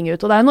med å bære ting ut.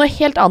 Og det noe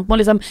helt annet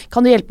med liksom,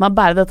 kan du hjelpe meg å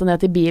bære dette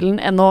ned til bilen,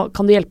 enn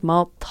kan du hjelpe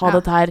meg å ta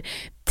dette her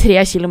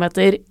 3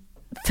 kilometer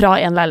fra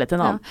en leilighet til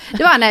en annen.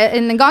 Det var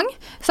en gang,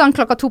 sånn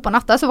 2:00 på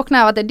natta, så våknet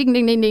jeg av at det ding,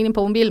 ding, ding, ding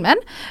på mobilen min,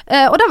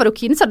 og da var det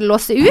Kine som hadde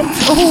låst seg ut,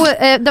 og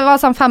det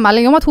var sånn 5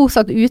 meldinger om at hun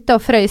satt ute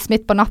og frøys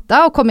midt på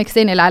natta, og kom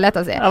ikke inn i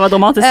leiligheten sin. Det var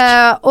dramatisk.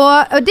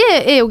 Og det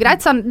jo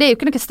greit, sånn, det jo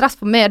ikke noe stress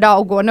for meg da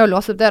å gå ned og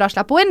låse opp døra og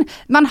slippe henne inn,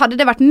 men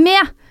hadde det vært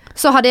med,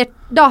 så hadde jeg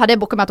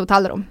booket meg et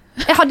hotellrom.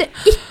 Jeg hadde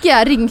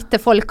ikke ringt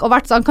til folk og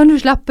vært sånn, kan du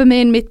slippe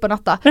meg inn midt på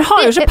natta? Men jeg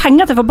har jo ikke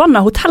penger til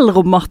forbanna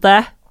hotellrom, Marte.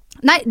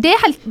 Nei, det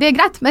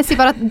greit, men jeg sier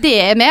bare at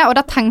det med, og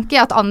da tenker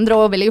jeg at andre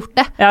også ville gjort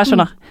det. Ja,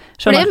 skjønner.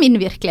 For det min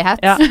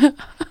virkelighet. Ja.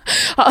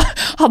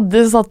 Hadde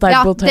du satt deg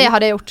på hotell? Ja, det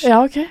hadde jeg gjort.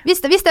 Ja, okay.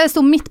 Hvis jeg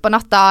stod midt på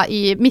natta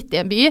midt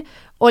i en by,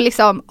 og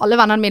liksom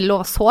alle vennene mine lå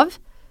og sov,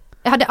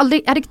 jeg hadde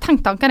ikke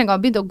tenkt tanken en gang,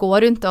 begynte å gå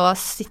rundt og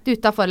sitte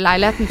utenfor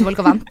leiligheten til folk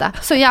og vente.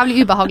 Så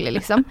jævlig ubehagelig,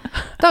 liksom.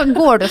 Da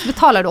går du, så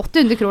betaler du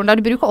 800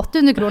 kroner, du bruker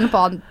 800 kroner på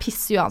en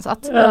piss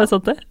uansett. Ja, det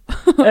sant det.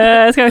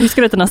 Jeg skal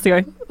huske det til neste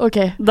gang. Ok.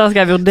 Da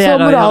skal jeg vurdere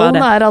å gjøre det. Så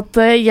moralen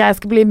at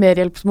jeg skal bli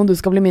mer hjelpsom, og du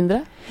skal bli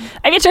mindre?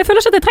 Jeg vet ikke, jeg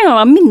føler ikke at jeg trenger å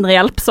være mindre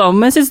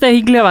hjelpsom. Jeg synes det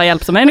hyggelig å være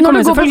hjelpsom. Men når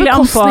du går på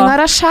bekostning av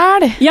deg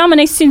selv? Ja,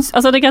 men jeg synes,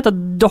 altså det greit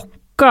at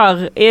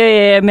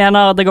jeg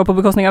mener at det går på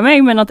bekostning av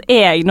meg, men at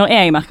når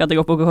jeg merker at det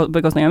går på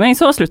bekostning av meg,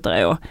 så slutter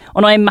jeg jo.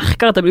 Og når jeg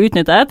merker at det blir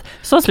utnyttet,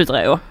 så slutter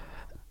jeg jo.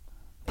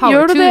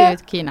 Power to you,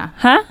 Kine.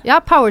 Hæ? Ja,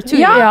 power to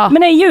you. Ja,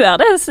 men jeg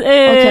gjør det.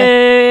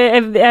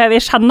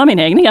 Jeg kjenner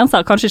mine egne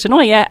grenser. Kanskje ikke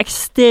når jeg er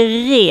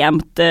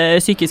ekstremt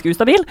psykisk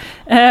ustabil.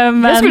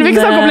 Men, det skulle vi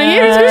ikke snakke om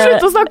lenger. Vi skulle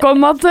slutte å snakke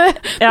om at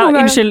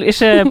unnskyld,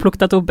 ikke plukk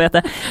dette opp,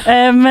 Bete.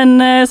 Men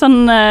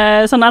sånn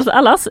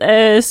ellers,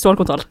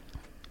 stålkontroll.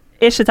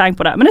 Ikke tenk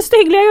på det. Men det er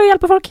hyggelig å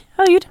hjelpe folk.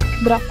 Herregud.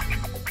 Bra.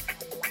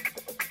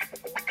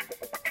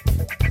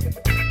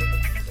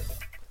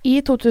 I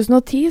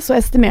 2010 så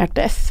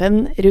estimerte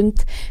FN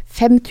rundt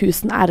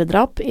 5000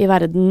 æredrap i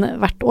verden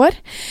hvert år,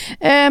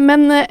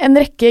 men en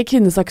rekke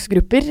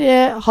kvinnesaksgrupper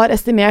har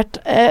estimert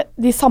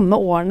de samme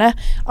årene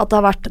at det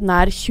har vært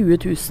nær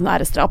 20 000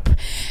 æresdrap.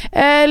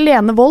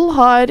 Lene Wold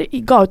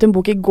ga ut en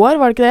bok i går,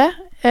 var det ikke det?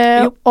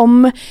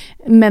 Om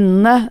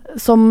mennene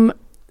som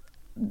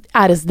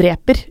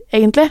æresdreper,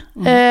 egentlig.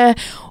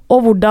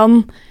 Og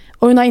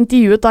hun har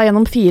intervjuet da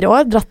gjennom 4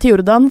 år, dratt til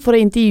Jordan for å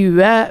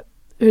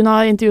hun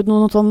har intervjuet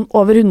noen sånn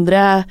over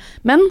 100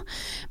 menn,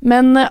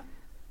 men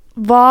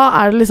hva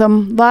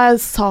er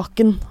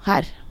saken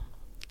her?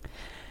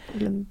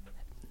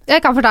 Jeg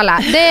kan fortelle.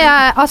 Det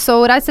altså,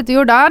 hun reiser til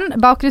Jordan.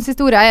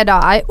 Bakgrunnshistoria da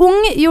en ung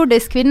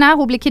jordisk kvinne.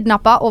 Hun blir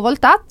kidnappet og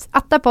voldtatt.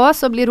 Etterpå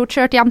så blir hun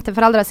kjørt hjem til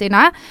foreldrene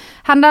sine.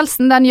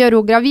 Hendelsen den gjør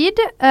hun gravid,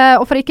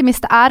 og for ikke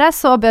miste ære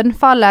så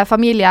bønnfaller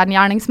familien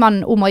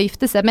gjerningsmannen om å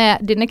gifte seg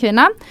med denne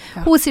kvinnen.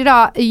 Hun sier da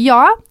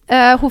ja.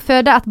 Hun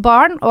føder et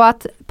barn, og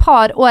et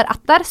par år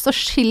etter så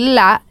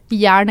skiller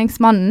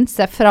gjerningsmannen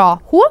seg fra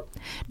henne.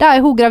 Da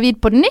hun gravid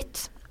på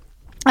nytt.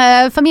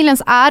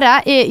 Familiens ære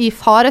i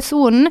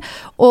faresonen,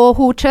 og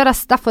hun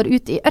kjøres derfor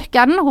ut i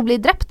ørkenen. Hun blir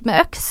drept med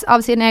øks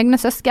av sine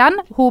egne søsken.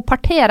 Hun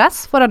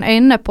parteres foran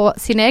øynene på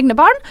sine egne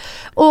barn,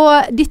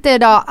 og dette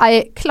da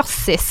en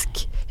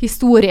klassisk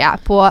historie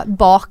på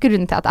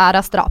bakgrunnen til et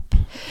æresdrap.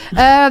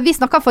 Vi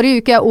snakket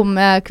forrige uke om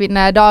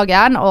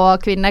kvinnedagen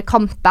og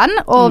kvinnekampen,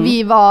 og vi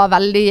var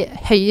veldig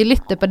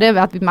høylytte på det ved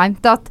at vi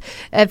mente at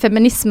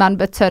feminismen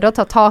bør tørre å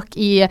ta tak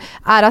i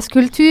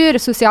æreskultur,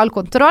 sosial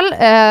kontroll,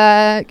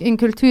 en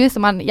kultur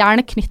som man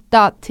gjerne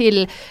knytter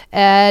til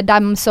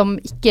dem som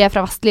ikke er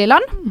fra vestlige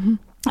land.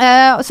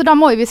 Så da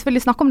må vi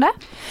selvfølgelig snakke om det.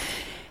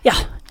 Ja,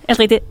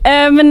 helt riktig.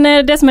 Men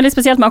det som er litt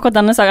spesielt med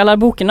akkurat denne saken,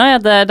 eller boken, er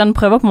at den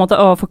prøver på en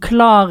måte å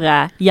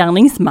forklare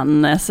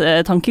gjerningsmennenes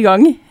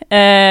tankegang,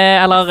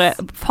 eller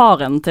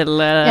faren til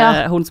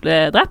hun som ble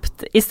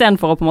drept, i stedet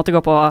for å på en måte gå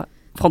på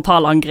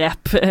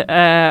frontalangrep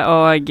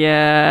og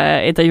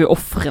intervjue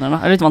offrene.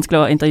 Det er litt vanskelig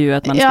å intervjue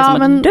et menneske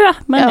som er død,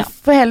 men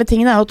for hele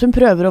tingen er at hun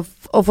prøver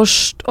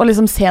å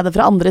liksom se det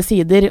fra andre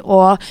sider,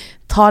 og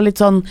ta litt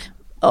sånn,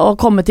 og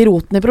komme til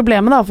roten i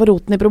problemet da, for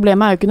roten i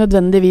problemet er jo ikke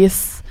nødvendigvis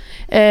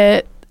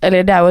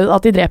eller det er jo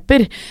at de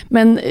dreper,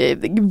 men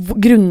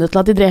grunnet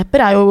til at de dreper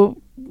er jo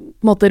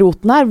på en måte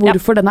roten her,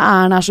 hvorfor denne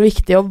æren er så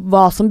viktig, og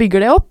hva som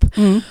bygger det opp.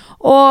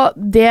 Og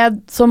det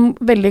som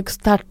veldig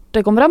sterkt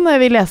kom fram, når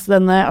vi leste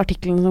denne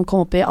artikkelen som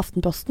kom opp i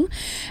Aftenposten,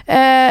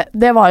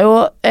 det var jo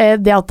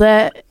det at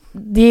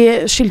de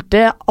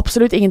skyldte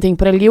absolutt ingenting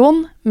på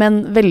religion,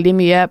 men veldig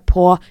mye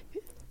på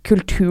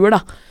kultur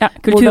da. Ja,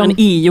 kulturen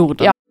i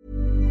Jordan.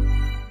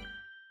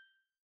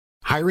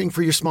 Hiring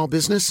for your small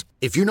business?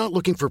 If you're not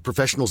looking for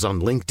professionals on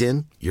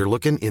LinkedIn, you're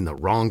looking in the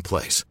wrong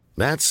place.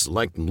 That's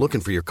like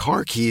looking for your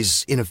car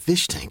keys in a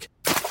fish tank.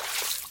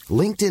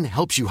 LinkedIn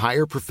helps you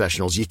hire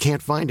professionals you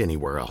can't find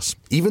anywhere else,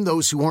 even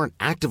those who aren't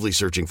actively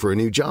searching for a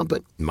new job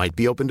but might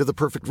be open to the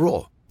perfect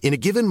role. In a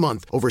given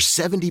month, over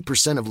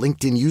 70% of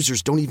LinkedIn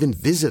users don't even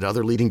visit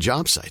other leading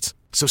job sites.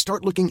 So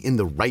start looking in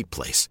the right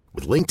place.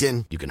 With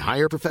LinkedIn, you can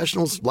hire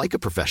professionals like a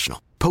professional.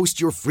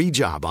 Post your free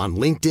job on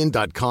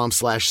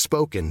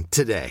linkedin.com/spoken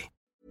today.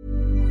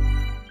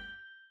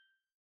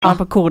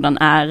 På hvordan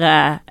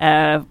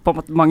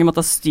på mange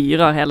måter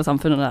styrer hele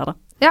samfunnet der da.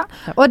 Ja,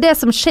 og det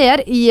som skjer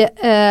i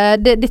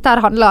dette her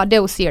handler, det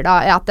hun sier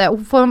da, er at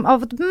hun har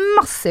fått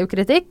massiv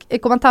kritikk.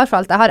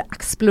 Kommentarfeltet har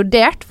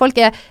eksplodert. Folk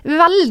er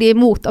veldig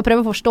imot å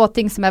prøve å forstå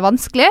ting som er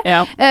vanskelig.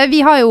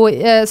 Vi har jo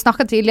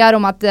snakket tidligere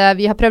om at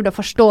vi har prøvd å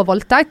forstå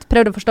voldtekt,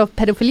 prøvd å forstå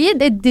pedofili.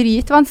 Det er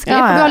dritvanskelig,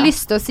 for du har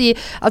lyst til å si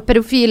at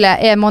pedofile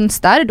er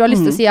monster, du har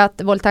lyst til å si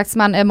at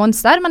voldtektsmenn er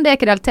monster, men det er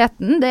ikke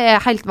realiteten, det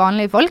er helt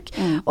vanlige folk.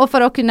 Og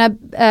for å kunne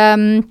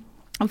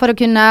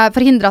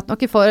forhindre at noe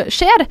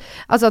skjer,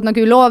 altså at noe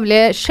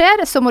ulovlig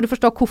skjer, så må du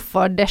forstå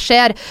hvorfor det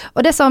skjer.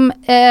 Og det som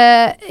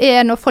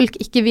er når folk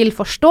ikke vil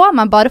forstå,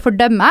 men bare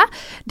fordømme,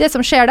 det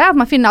som skjer det, at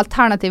man finner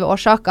alternative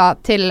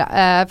årsaker til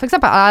for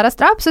eksempel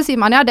æresdrap, så sier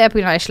man det er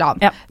på grunn av islam.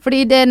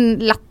 Fordi det er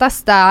den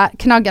letteste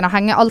knaggen å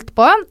henge alt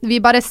på.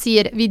 Vi bare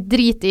sier, vi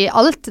driter i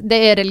alt,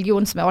 det er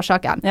religion som er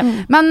årsaken.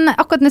 Men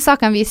akkurat denne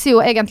saken viser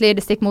jo egentlig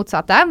det stikk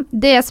motsatte.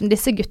 Det som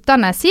disse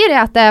guttene sier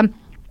er at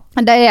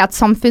det er et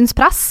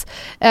samfunnspress,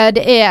 det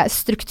er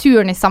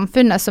strukturen i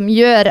samfunnet som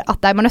gjør at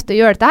de må nødt til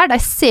å gjøre dette her. De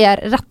ser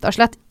rett og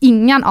slett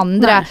ingen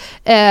andre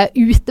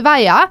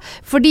utveier,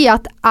 fordi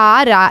at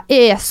ære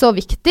er så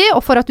viktig, og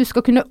for at du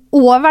skal kunne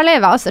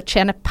overleve, altså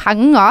tjene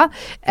penger,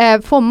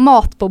 få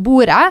mat på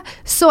bordet,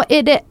 så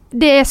er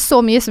det er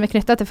så mye som er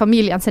knyttet til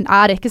familien sin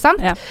ære, ikke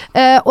sant?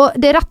 Og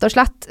det er rett og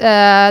slett,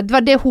 det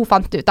var det hun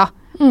fant ut da.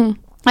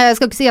 Jeg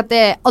skal ikke si at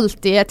det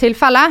alltid er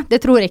tilfellet,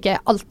 det tror jeg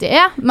ikke alltid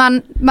er,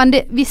 men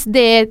hvis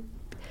det er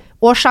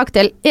årsak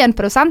til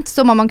 1%,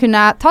 så må man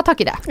kunne ta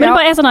tak i det. Men det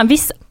bare er sånn at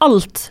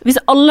hvis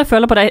alle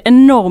føler på det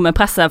enorme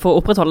presset for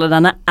å opprettholde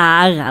denne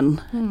æren,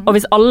 og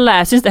hvis alle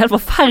synes det er helt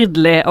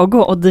forferdelig å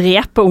gå og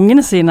drepe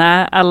ungene sine,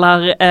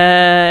 eller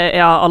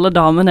alle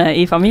damene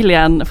i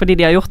familien, fordi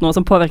de har gjort noe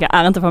som påvirker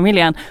æren til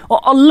familien, og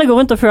alle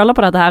går rundt og føler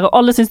på dette her, og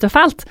alle synes det er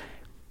fælt,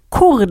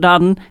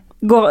 hvordan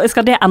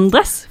skal det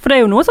endres? For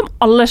det jo noe som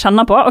alle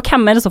kjenner på, og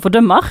hvem det som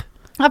fordømmer?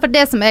 Ja, for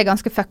det som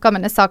ganske fucka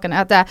med denne saken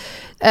at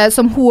det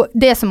som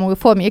hun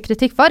får mye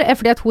kritikk for,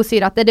 fordi at hun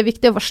sier at det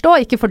viktig å forstå,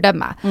 ikke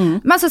fordømme.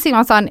 Men så sier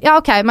man sånn, ja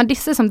ok, men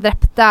disse som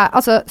drepte,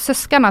 altså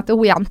søskene til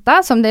hun jente,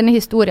 som denne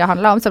historien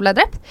handler om som ble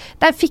drept,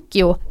 de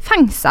fikk jo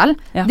fengsel.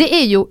 Ja. Det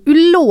jo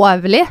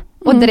ulovlig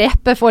å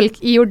drepe folk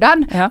i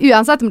Jordan,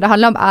 uansett om det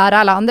handler om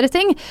ære eller andre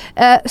ting.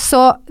 Så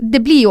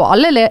det blir jo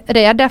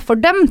allerede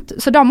fordømt,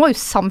 så da må jo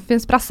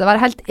samfunnspresset være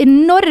helt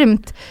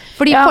enormt,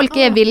 fordi folk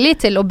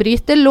villige til å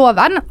bryte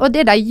loven, og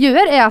det de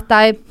gjør at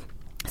de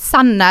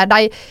sender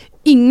de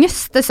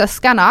yngste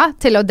søskene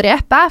til å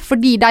drepe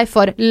fordi de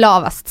får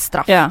lavest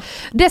straff.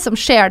 Det som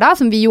skjer da,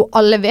 som vi jo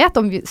alle vet,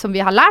 som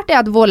vi har lært,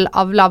 at vold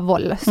avler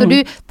vold. Så du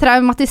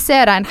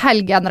traumatiserer en hel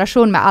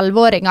generasjon med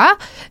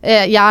 11-åringer,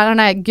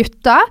 gjerne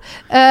gutter,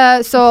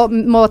 som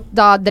må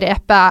da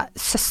drepe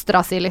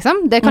søstra si,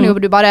 liksom. Det kan jo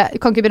du bare,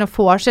 kan ikke begynne å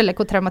forestille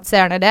hvor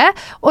traumatiserende det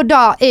og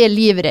da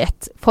livet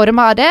ditt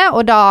formet av det,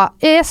 og da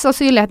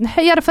sannsynligheten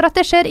høyere for at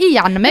det skjer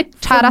igjen med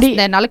kjæresten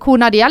din, eller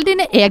kona di, eller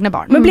dine egne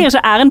barn. Men blir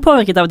ikke æren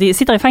påvirket av at de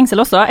sitter i fengsel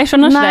også? Jeg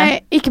skjønner ikke det.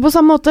 Nei, ikke på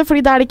samme måte,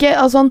 fordi det det ikke,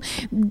 altså,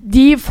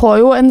 de får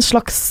jo en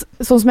slags,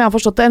 sånn som jeg har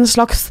forstått det, en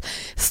slags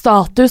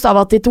status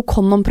av at de tok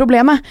hånd om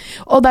problemet,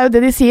 og det jo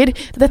det de sier,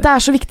 dette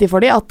så viktig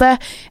for de at det,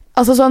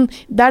 altså sånn,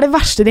 det det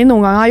verste de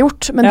noen gang har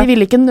gjort, men de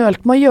vil ikke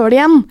nølt med å gjøre det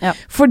igjen,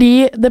 fordi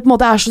det på en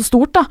måte så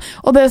stort da,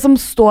 og det som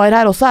står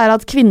her også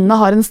at kvinnene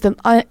har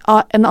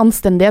en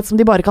anstendighet som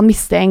de bare kan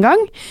miste en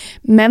gang,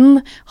 men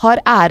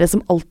har ære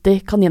som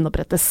alltid kan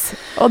gjenopprettes.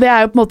 Og det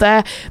jo på en måte,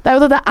 det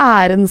jo dette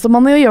æren som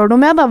man jo gjør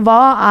noe med da,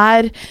 hva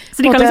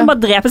så de kan liksom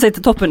bare drepe seg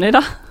til toppen i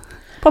da?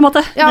 På en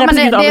måte. Ja, men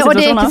det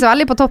ikke så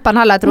veldig på toppen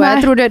heller, tror jeg.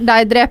 Jeg tror de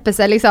dreper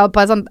seg liksom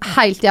på et sånt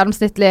helt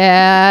gjennomsnittlig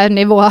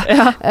nivå,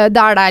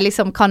 der de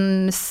liksom kan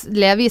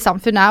leve i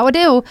samfunnet. Og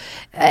det jo,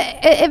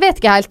 jeg vet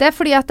ikke helt det,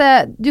 fordi at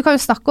du kan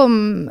jo snakke om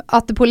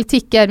at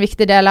politikk en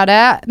viktig del av det,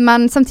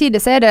 men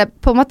samtidig så det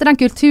på en måte den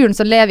kulturen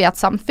som lever i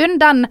et samfunn,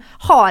 den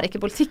har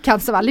ikke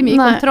politikken så veldig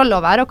mye kontroll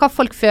over, og hva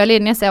folk føler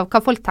inni seg, og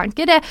hva folk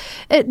tenker.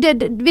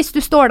 Hvis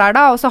du står der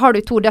da, og så har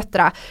du 2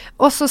 døtre,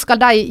 og så skal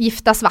de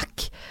giftes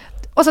vekk,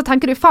 og så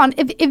tenker du, faen,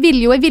 jeg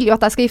vil jo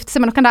at de skal gifte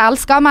seg med noen de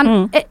elsker, men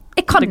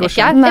jeg kan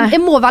ikke. Jeg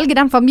må velge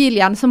den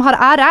familien som har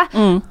ære.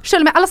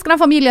 Selv om jeg elsker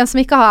den familien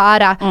som ikke har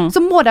ære,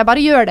 så må de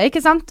bare gjøre det,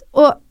 ikke sant?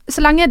 Og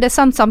så lenge det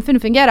sånn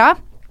samfunnet fungerer,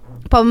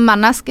 på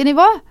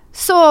menneskenivå,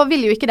 så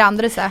vil jo ikke det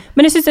endre seg.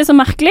 Men jeg synes det så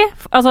merkelig,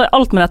 altså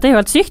alt med dette jo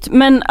helt sykt,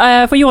 men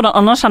for Jordan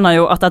anerkjenner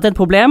jo at dette et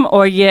problem,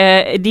 og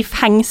de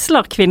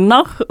fengsler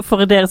kvinner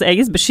for deres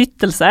egen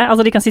beskyttelse,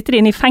 altså de kan sitte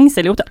inne i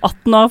fengsel i opp til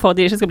 18 år for at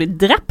de ikke skal bli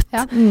drept,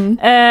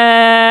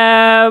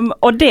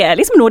 og det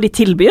liksom noe de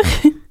tilbyr.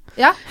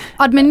 Ja,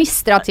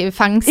 administrativ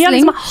fengsling. Ja,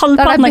 liksom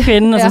halvparten av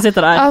kvinnene som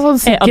sitter der. Ja, sånn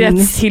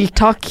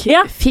sikkerhetstiltak,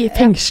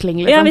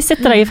 fengsling liksom. Ja, vi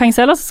sitter deg i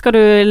fengsel, og så skal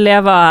du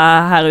leve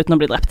her uten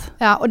å bli drept.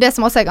 Ja, og det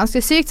som også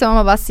ganske sykt, så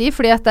må man bare si,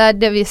 fordi at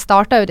vi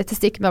startet jo dette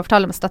stikket med å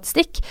fortelle om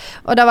statistikk,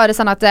 og da var det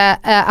sånn at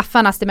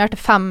FN estimerte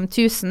 5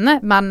 000,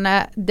 men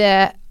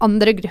det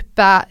andre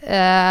gruppe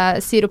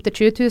sier opp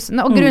til 20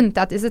 000, og grunnen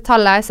til at disse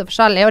tallene så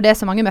forskjellige, og det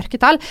så mange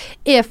mørketall,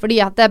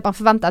 fordi at man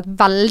forventer at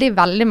veldig,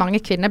 veldig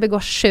mange kvinner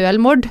begår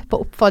selvmord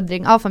på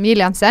oppfordring av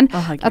familien sin,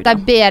 at de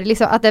ber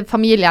liksom, at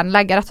familien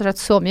legger rett og slett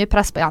så mye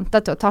press på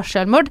jenter til å ta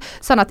selvmord,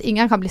 sånn at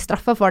ingen kan bli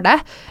straffet for det,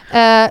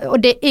 og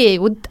det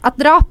jo et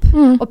drap,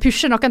 og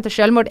pushe noen til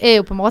selvmord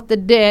jo på en måte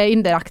det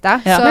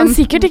indirekte. Så, men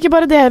sikkert ikke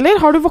bare det heller.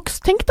 Har du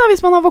tenkt da,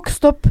 hvis man har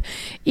vokst opp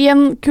i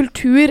en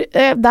kultur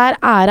der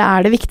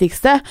ære det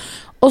viktigste,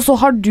 og så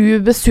har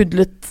du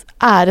besudlet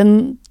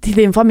æren til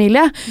din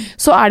familie,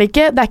 så det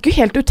ikke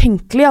helt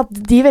utenkelig at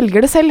de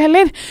velger det selv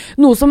heller.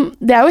 Noe som,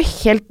 det jo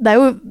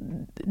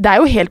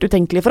helt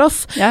utenkelig for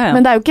oss, men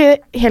det jo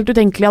ikke helt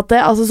utenkelig at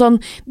det, altså sånn,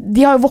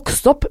 de har jo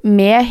vokst opp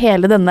med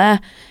hele denne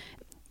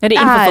de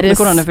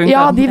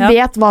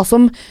vet hva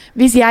som,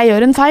 hvis jeg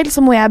gjør en feil, så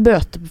må jeg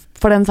bøte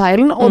for den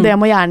feilen, og det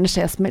må gjerne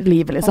skjes med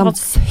livet, liksom. Og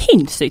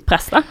sinnssykt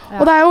press, da. Ja.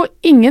 Og det jo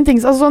ingenting,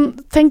 altså sånn,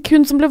 tenk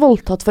hun som ble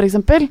voldtatt, for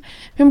eksempel.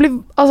 Det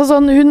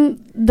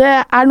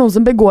noen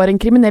som begår en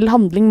kriminell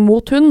handling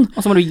mot hun.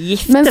 Og så må du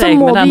gifte deg med den. Men så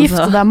må du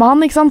gifte deg med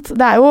han, ikke sant?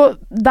 Det jo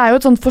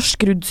et sånn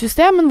forskrudd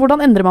system, men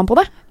hvordan endrer man på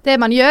det? Det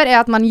man gjør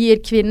at man gir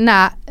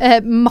kvinner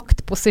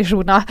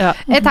maktposisjoner. Ja.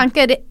 Jeg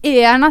tenker det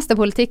eneste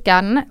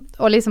politikken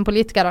og liksom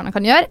politikerne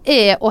kan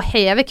gjøre å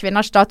heve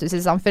kvinners status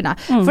i samfunnet.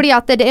 Fordi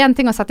at det en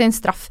ting å sette inn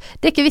straff.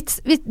 Det ikke vits.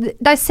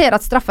 De ser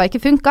at straffa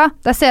ikke funker.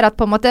 De ser at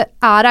på en måte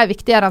ære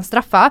viktigere enn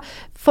straffa.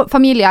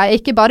 Familier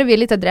ikke bare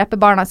villige til å drepe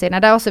barna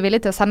sine, de også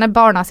villige til å sende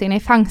barna sine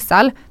i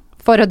fengsel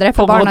for å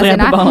drepe barna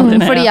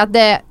sine, fordi at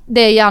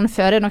det igjen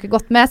fører noe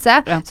godt med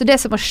seg. Ja. Så det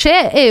som må skje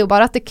jo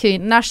bare at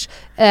kvinners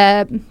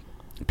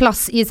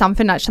plass i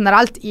samfunnet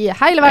generelt i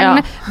hele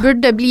verden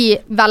burde bli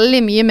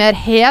veldig mye mer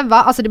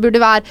hevet. Altså det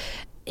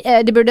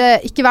burde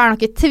ikke være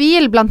noe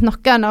tvil blant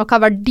noen og hva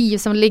verdi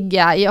som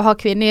ligger i å ha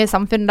kvinner i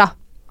samfunnet da.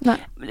 Nei.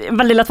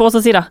 Veldig lett for oss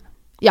å si det.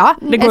 Ja.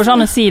 Det går ikke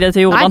an å si det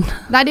til Jordan.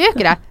 Nei, det gjør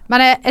ikke det.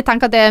 Men jeg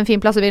tenker at det en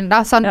fin plass å begynne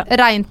da. Sånn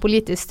rent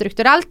politisk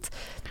strukturelt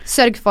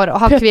Sørg for å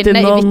ha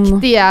kvinner i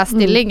viktige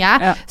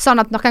stillinger,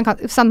 sånn at man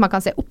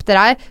kan se opp til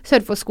dem.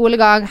 Sørg for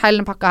skolegang,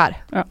 hele den pakka her.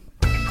 Ja.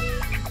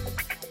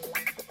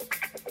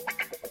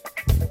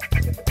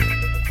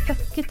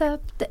 Fuck it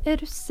up, det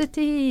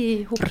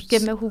russetid. Hokke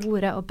med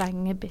hore og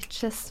bange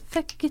bitches.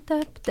 Fuck it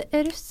up, det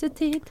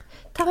russetid.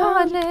 Ta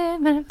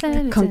med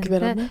Kan ikke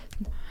være det.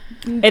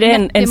 Det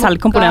en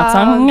selvkomponert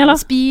sang, eller?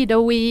 Speed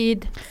og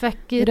weed.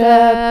 Fuck it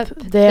up,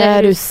 det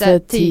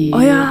russetid.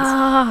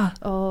 Ja!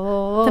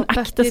 Den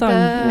ekte sang.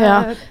 Ja,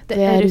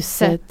 det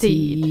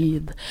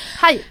russetid.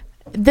 Hei!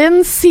 Den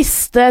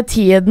siste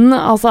tiden,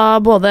 altså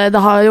både, det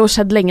har jo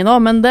skjedd lenge nå,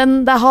 men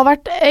det har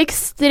vært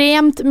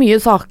ekstremt mye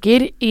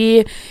saker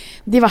i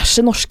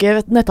diverse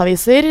norske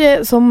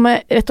nettaviser som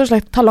rett og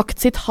slett har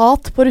lagt sitt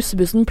hat på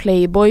russebussen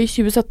Playboy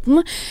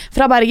 2017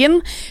 fra Bergen,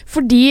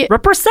 fordi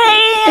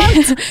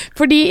Represent!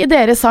 Fordi i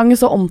deres sang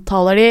så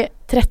omtaler de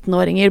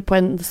 13-åringer på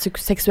en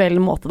seksuell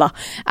måte da.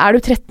 Er du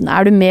 13,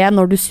 er du med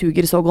når du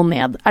suger så gå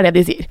ned, er det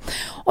de sier.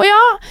 Og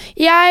ja,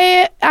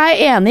 jeg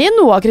er enig i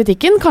noe av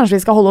kritikken, kanskje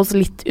vi skal holde oss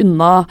litt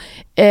unna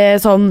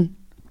sånn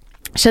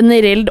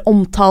generell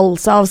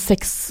omtalelse av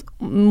sex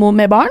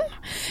med barn,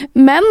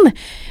 men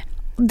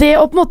det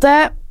å på en måte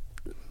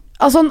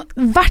altså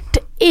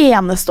hvert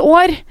eneste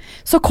år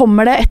så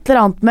kommer det et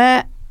eller annet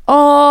med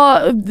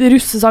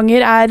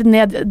russesanger er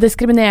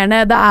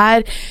diskriminerende,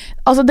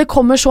 det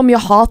kommer så mye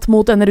hat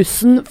mot denne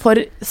russen for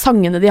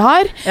sangene de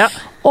har,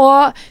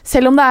 og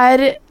selv om det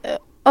er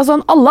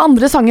alle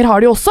andre sanger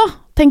har de også,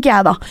 tenker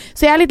jeg da,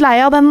 så jeg er litt lei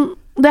av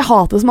det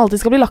hatet som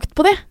alltid skal bli lagt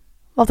på de.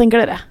 Hva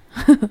tenker dere?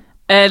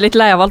 Litt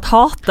lei av alt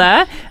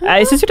hatet.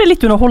 Jeg synes jo det er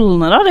litt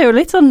underholdende da, det er jo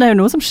litt sånn, det er jo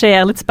noe som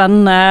skjer litt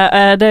spennende,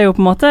 det er jo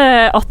på en måte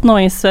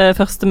 18-årings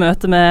første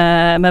møte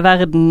med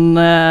verden,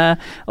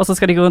 og så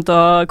skal de gå rundt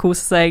og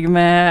kose seg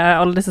med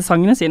alle disse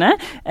sangene sine,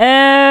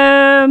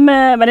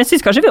 men jeg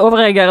synes kanskje vi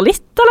overreagerer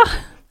litt, eller?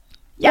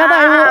 Ja,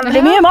 det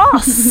er mye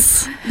mas.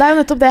 Det er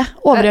jo nettopp det,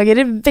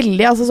 overreagerer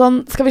veldig, altså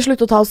sånn, skal vi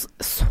slutte å ta oss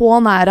så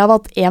nær av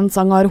at en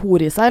sang har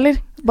hore i seg,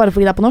 eller? Bare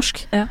fordi det er på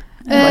norsk? Ja.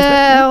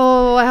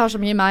 Og jeg har så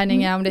mye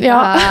meninger om dette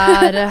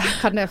her.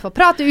 Kan jeg få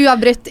prate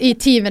uavbrutt i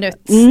 10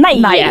 minutter?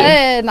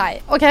 Nei.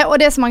 Ok, og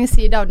det er så mange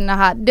sider av denne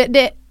her.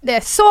 Det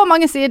er så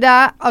mange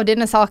sider av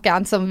denne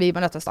saken som vi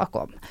må nødt til å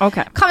snakke om.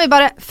 Kan vi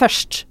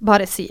først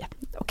si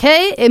ok,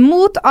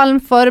 imot all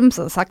form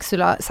som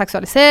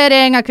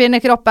seksualisering av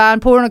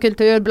kvinnekroppen,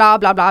 pornokultur, bla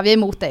bla bla, vi er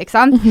imot det, ikke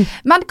sant?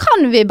 Men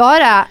kan vi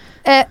bare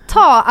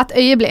ta et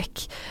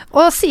øyeblikk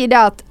og si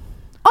det at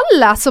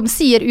alle som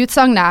sier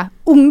utsagnet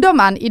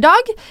ungdommen i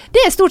dag,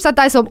 det er stort sett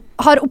de som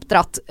har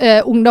oppdratt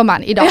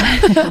ungdommen i dag.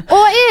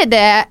 Og er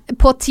det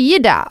på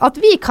tide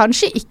at vi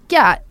kanskje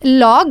ikke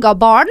lager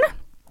barn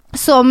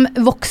som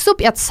vokser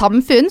opp i et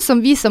samfunn som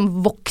vi som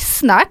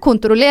voksne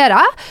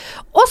kontrollerer,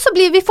 og så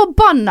blir vi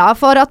forbannet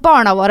for at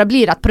barna våre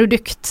blir et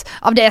produkt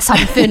av det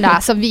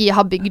samfunnet som vi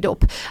har bygd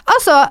opp.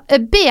 Altså,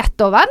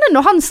 Beethoven,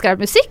 når han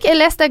skrev musikk, jeg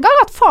leste en gang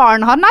at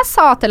faren hans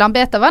sa til han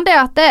Beethoven, det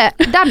at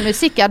den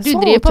musikken du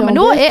driver på med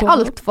nå er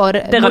alt for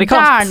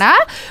moderne,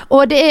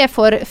 og det er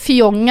for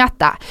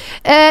fjongete.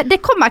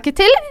 Det kommer ikke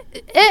til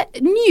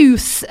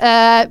news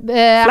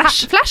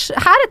flash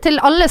her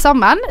til alle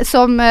sammen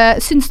som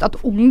syns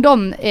at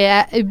ungdom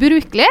er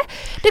ubrukelig.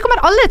 Det kommer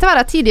aldri til å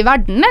være tid i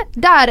verden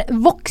der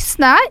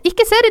voksne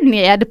ikke ser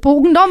ned på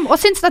ungdom og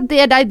syns at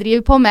det de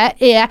driver på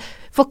med er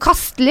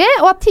forkastelig,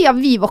 og at tida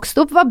vi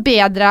vokste opp var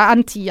bedre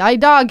enn tida i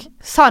dag.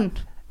 Sånn.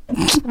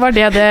 Var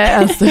det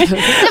eneste?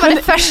 Det var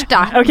det første.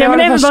 Ok,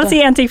 men jeg vil bare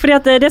si en ting, fordi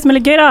at det som er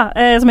litt gøy da,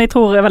 som jeg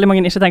tror veldig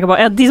mange ikke tenker på,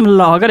 er at de som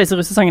lager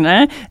disse russesangene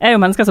er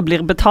jo mennesker som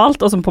blir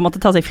betalt, og som på en måte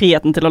tar seg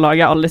friheten til å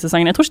lage alle disse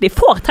sangene. Jeg tror ikke de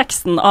får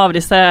teksten av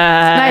disse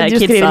kidsa. Nei, du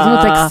skriver ikke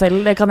noe tekst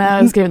selv, det kan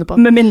jeg skrive noe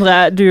på. Med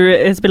mindre du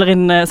spiller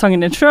inn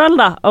sangen din selv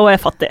da, og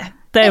er fattig.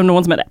 Det er jo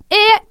noen som er det.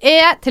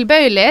 Jeg er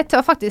tilbøyelig til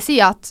å faktisk si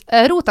at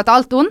rotet til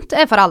alt ondt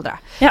er foreldre.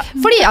 Ja.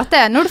 Fordi at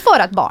når du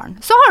får et barn,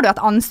 så har du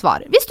et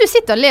ansvar. Hvis du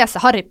sitter og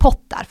leser Harry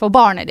Potter for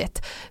barnet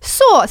ditt,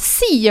 så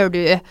sier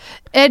du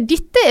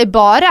dette er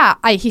bare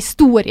en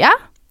historie,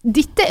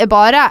 dette er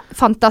bare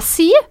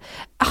fantasi,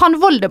 han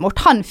Voldemort,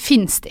 han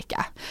finnes det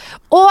ikke.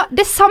 Og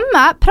det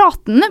samme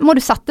praten må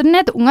du sette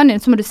ned til ungene dine,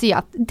 så må du si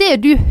at det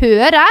du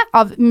hører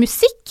av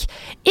musikk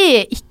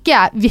er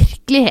ikke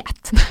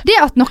virkelighet. Det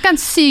at noen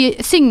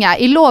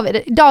synger i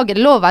dag er det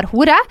lov å være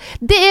hore,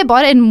 det er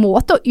bare en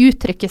måte å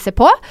uttrykke seg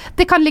på.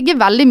 Det kan ligge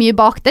veldig mye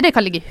bak det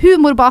kan ligge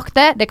humor bak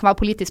det kan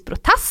være politisk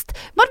protest.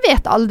 Man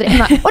vet aldri.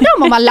 Og da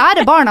må man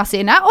lære barna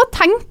sine å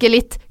tenke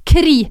litt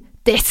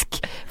kritisk.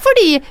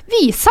 Fordi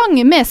vi sang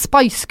med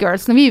Spice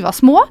Girls når vi var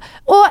små,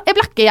 og jeg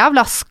ble ikke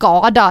jævla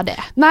skadet av det.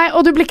 Nei,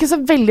 og du ble ikke så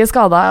veldig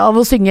skadet av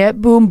å synge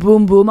Boom,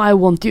 boom, boom, I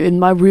want you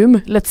in my room,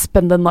 let's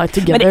spend the night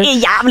together. Men det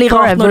er jævlig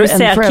rart når du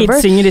ser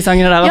kids synge de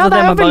sangene der. Ja, det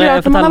er jo veldig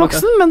rart når man er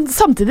voksen, men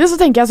samtidig så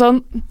tenker jeg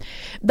sånn,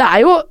 det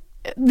er jo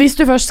hvis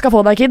du først skal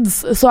få deg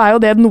kids, så jo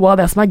det noe av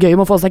det som gøy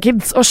med å få seg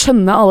kids. Å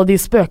skjønne alle de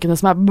spøkene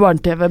som på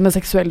barne-TV med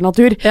seksuell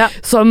natur,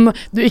 som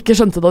du ikke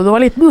skjønte da du var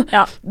liten.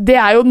 Det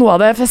jo noe av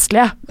det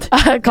festlige.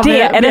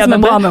 Det det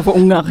som bra med for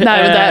unger.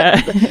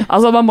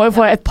 Altså, man må jo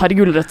få et par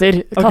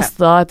gulrøtter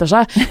kastet etter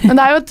seg. Men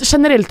det jo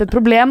generelt et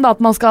problem da, at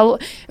man skal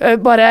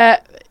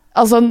bare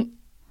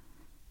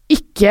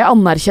ikke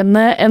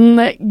anerkjenne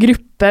en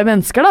gruppe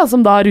mennesker da,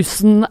 som da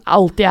russen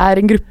alltid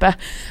en gruppe.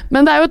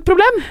 Men det jo et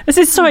problem. Jeg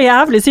synes så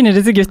jævlig synd i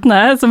disse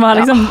guttene, som har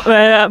liksom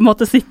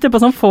måttet sitte på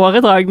sånn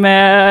foredrag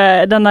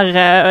med den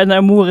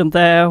der moren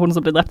til hun som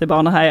ble drept i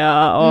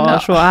Baneheia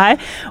og Sjåhei,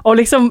 og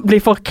liksom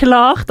blir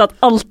forklart at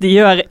alt de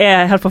gjør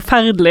helt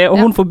forferdelig, og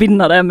hun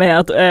forbinder det med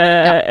at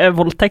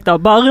voldtekt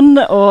av barn,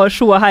 og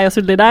Sjåhei og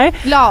Sudli deg.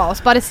 La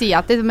oss bare si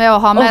at det med å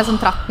ha med sånn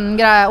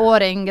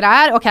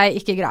 13-åring-greier, ok,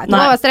 ikke greit. Det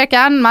var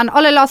streken, men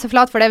alle la seg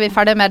flat for det, vi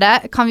ferdig med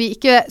det. Kan vi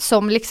ikke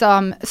som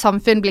liksom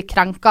samfunn blir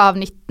krenka av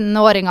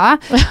 19-åringer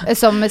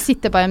som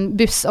sitter på en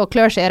buss og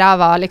klør seg i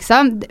ræva,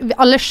 liksom.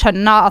 Alle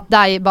skjønner at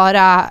de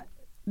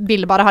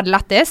vil bare ha det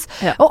lettis.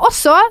 Og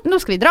også, nå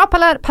skal vi dra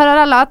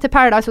paralleller til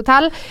Paradise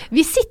Hotel.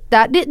 Vi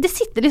sitter, det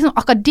sitter liksom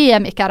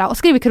akademikere og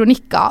skriver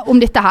kronikker om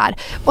dette her,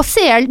 og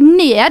ser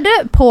ned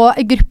på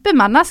en gruppe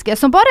mennesker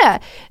som bare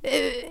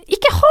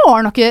ikke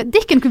har noe, det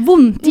ikke noe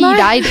vondt i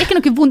deg, det ikke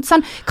noe vondt,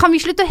 sånn, kan vi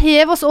slutte å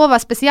heve oss over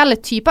spesielle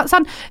typer,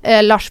 sånn,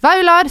 Lars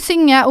Vaular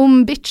synger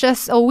om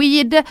bitches og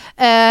weed,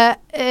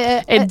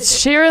 Ed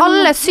Sheeran.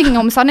 Alle synger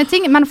om sånne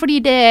ting, men fordi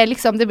det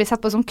liksom, det blir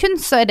sett på som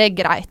kunst, så det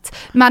greit.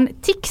 Men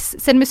Tix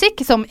sin musikk,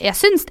 som jeg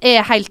synes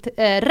helt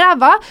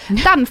ræva,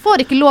 den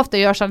får ikke lov til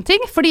å gjøre sånne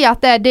ting, fordi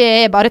at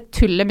det bare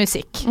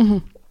tullemusikk.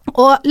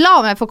 Og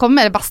la meg få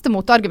komme med det beste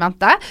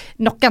motargumentet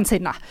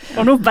noensinne.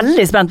 Og nå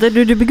veldig spent,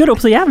 du bygger det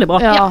opp så jævlig bra.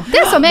 Ja,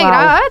 det som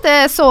greier,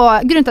 det så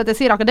grunnen til at jeg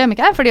sier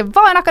akademiker, fordi det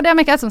var en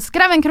akademiker som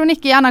skrev en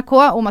kronikk i NRK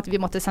om at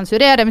vi måtte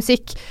sensurere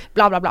musikk,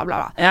 bla bla bla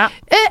bla. Jeg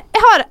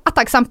har et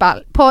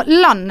eksempel på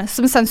land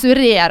som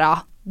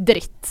sensurerer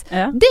dritt.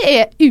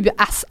 Det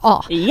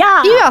USA. I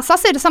USA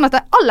så det sånn at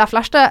de aller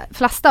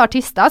fleste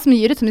artister som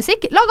gir ut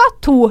musikk lager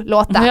 2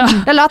 låter.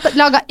 De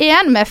lager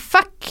en med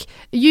fuck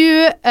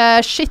you,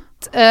 shit,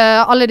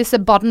 alle disse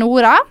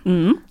barneorda,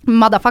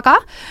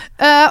 motherfucker,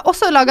 og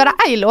så lager de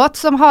en låt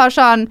som har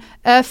sånn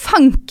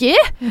funky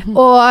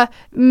og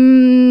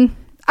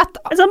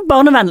sånn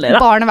barnevennlig da.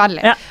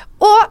 Barnevennlig.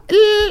 Og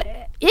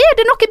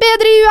det noe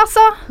bedre i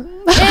USA?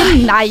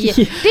 Nei.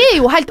 Det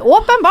jo helt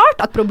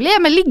åpenbart at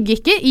problemet ligger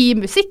ikke i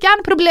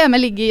musikken,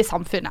 problemet ligger i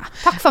samfunnet.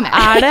 Takk for meg.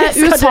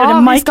 Det USA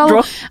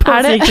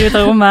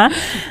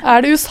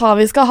det USA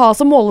vi skal ha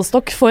som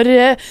målestokk for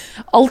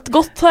alt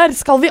godt her?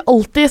 Skal vi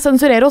alltid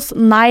sensurere oss?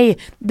 Nei,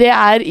 det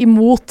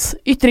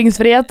imot.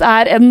 Ytringsfrihet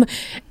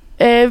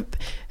en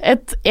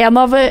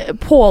av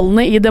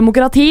pålene i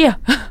demokrati.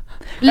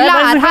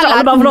 Lær heller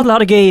alle bare få lov til å ha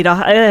det gøy da.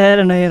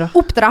 Det nøye da.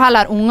 Oppdra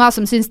heller unger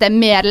som synes det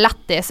mer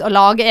lettis å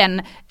lage en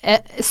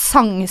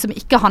sang som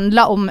ikke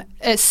handler om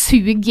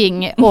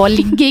suging og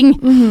ligging.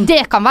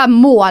 Det kan være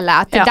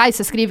målet til de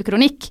som skriver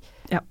kronikk.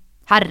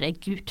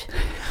 Herregud.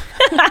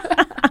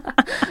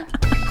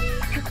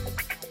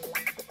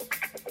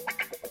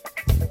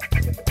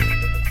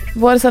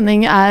 Vår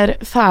sending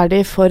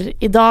ferdig for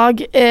i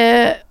dag,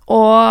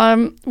 og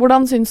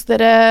hvordan synes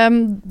dere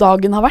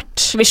dagen har vært?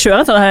 Vi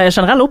kjører en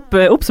generell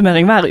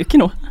oppsummering hver uke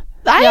nå.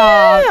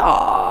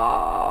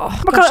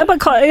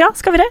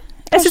 Skal vi det?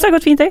 Jeg synes det har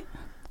gått fint, jeg.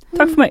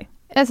 Takk for meg.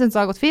 Jeg synes det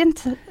har gått fint.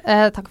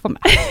 Takk for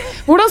meg.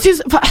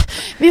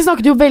 Vi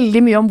snakket jo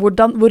veldig mye om hvor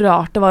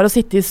rart det var å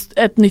sitte i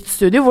et nytt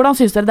studio. Hvordan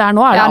synes dere det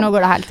nå? Nå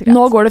går det helt greit.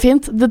 Nå går det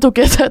fint. Det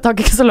tok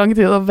ikke så lang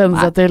tid å venne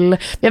seg til.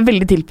 Vi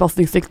veldig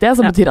tilpasningsdyktige,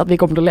 som betyr at vi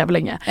kommer til å leve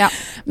lenge.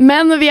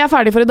 Men vi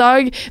ferdige for i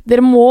dag. Dere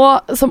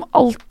må som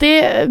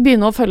alltid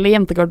begynne å følge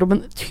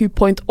Jentegarderoben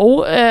 2.0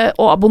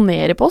 og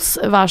abonnere på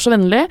oss. Vær så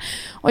vennlig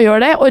og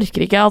gjør det. Jeg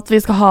orker ikke at vi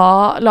skal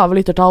ha lave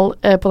lyttertall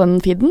på den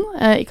feeden.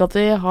 Ikke at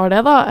vi har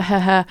det da,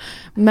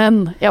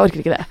 men jeg orker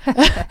ikke det.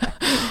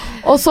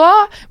 Og så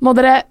må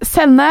dere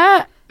sende,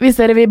 hvis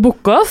dere vil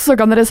booke oss, så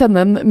kan dere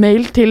sende en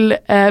mail til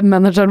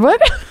manageren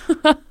vår.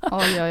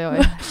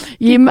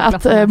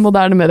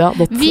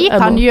 Jim@modernemedia.no. Vi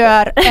kan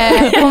gjøre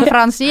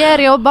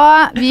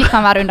konferansierjobber, vi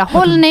kan være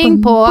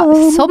underholdning på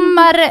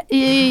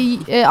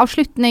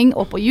sommeravslutning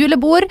og på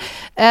julebord,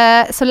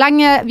 så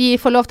lenge vi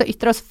får lov til å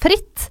ytre oss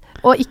fritt,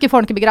 og ikke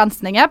får noen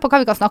begrensninger på hva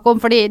vi kan snakke om,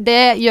 fordi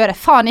det gjør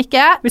jeg faen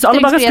ikke. Hvis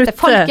alle bare slutter.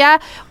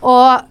 Folket,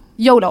 og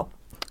YOLO.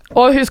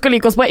 Og husk å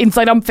like oss på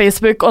Instagram,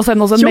 Facebook, og send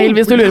oss en mail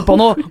hvis du lurer på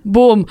noe.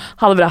 Boom!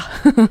 Ha det bra.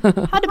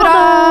 Ha det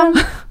bra.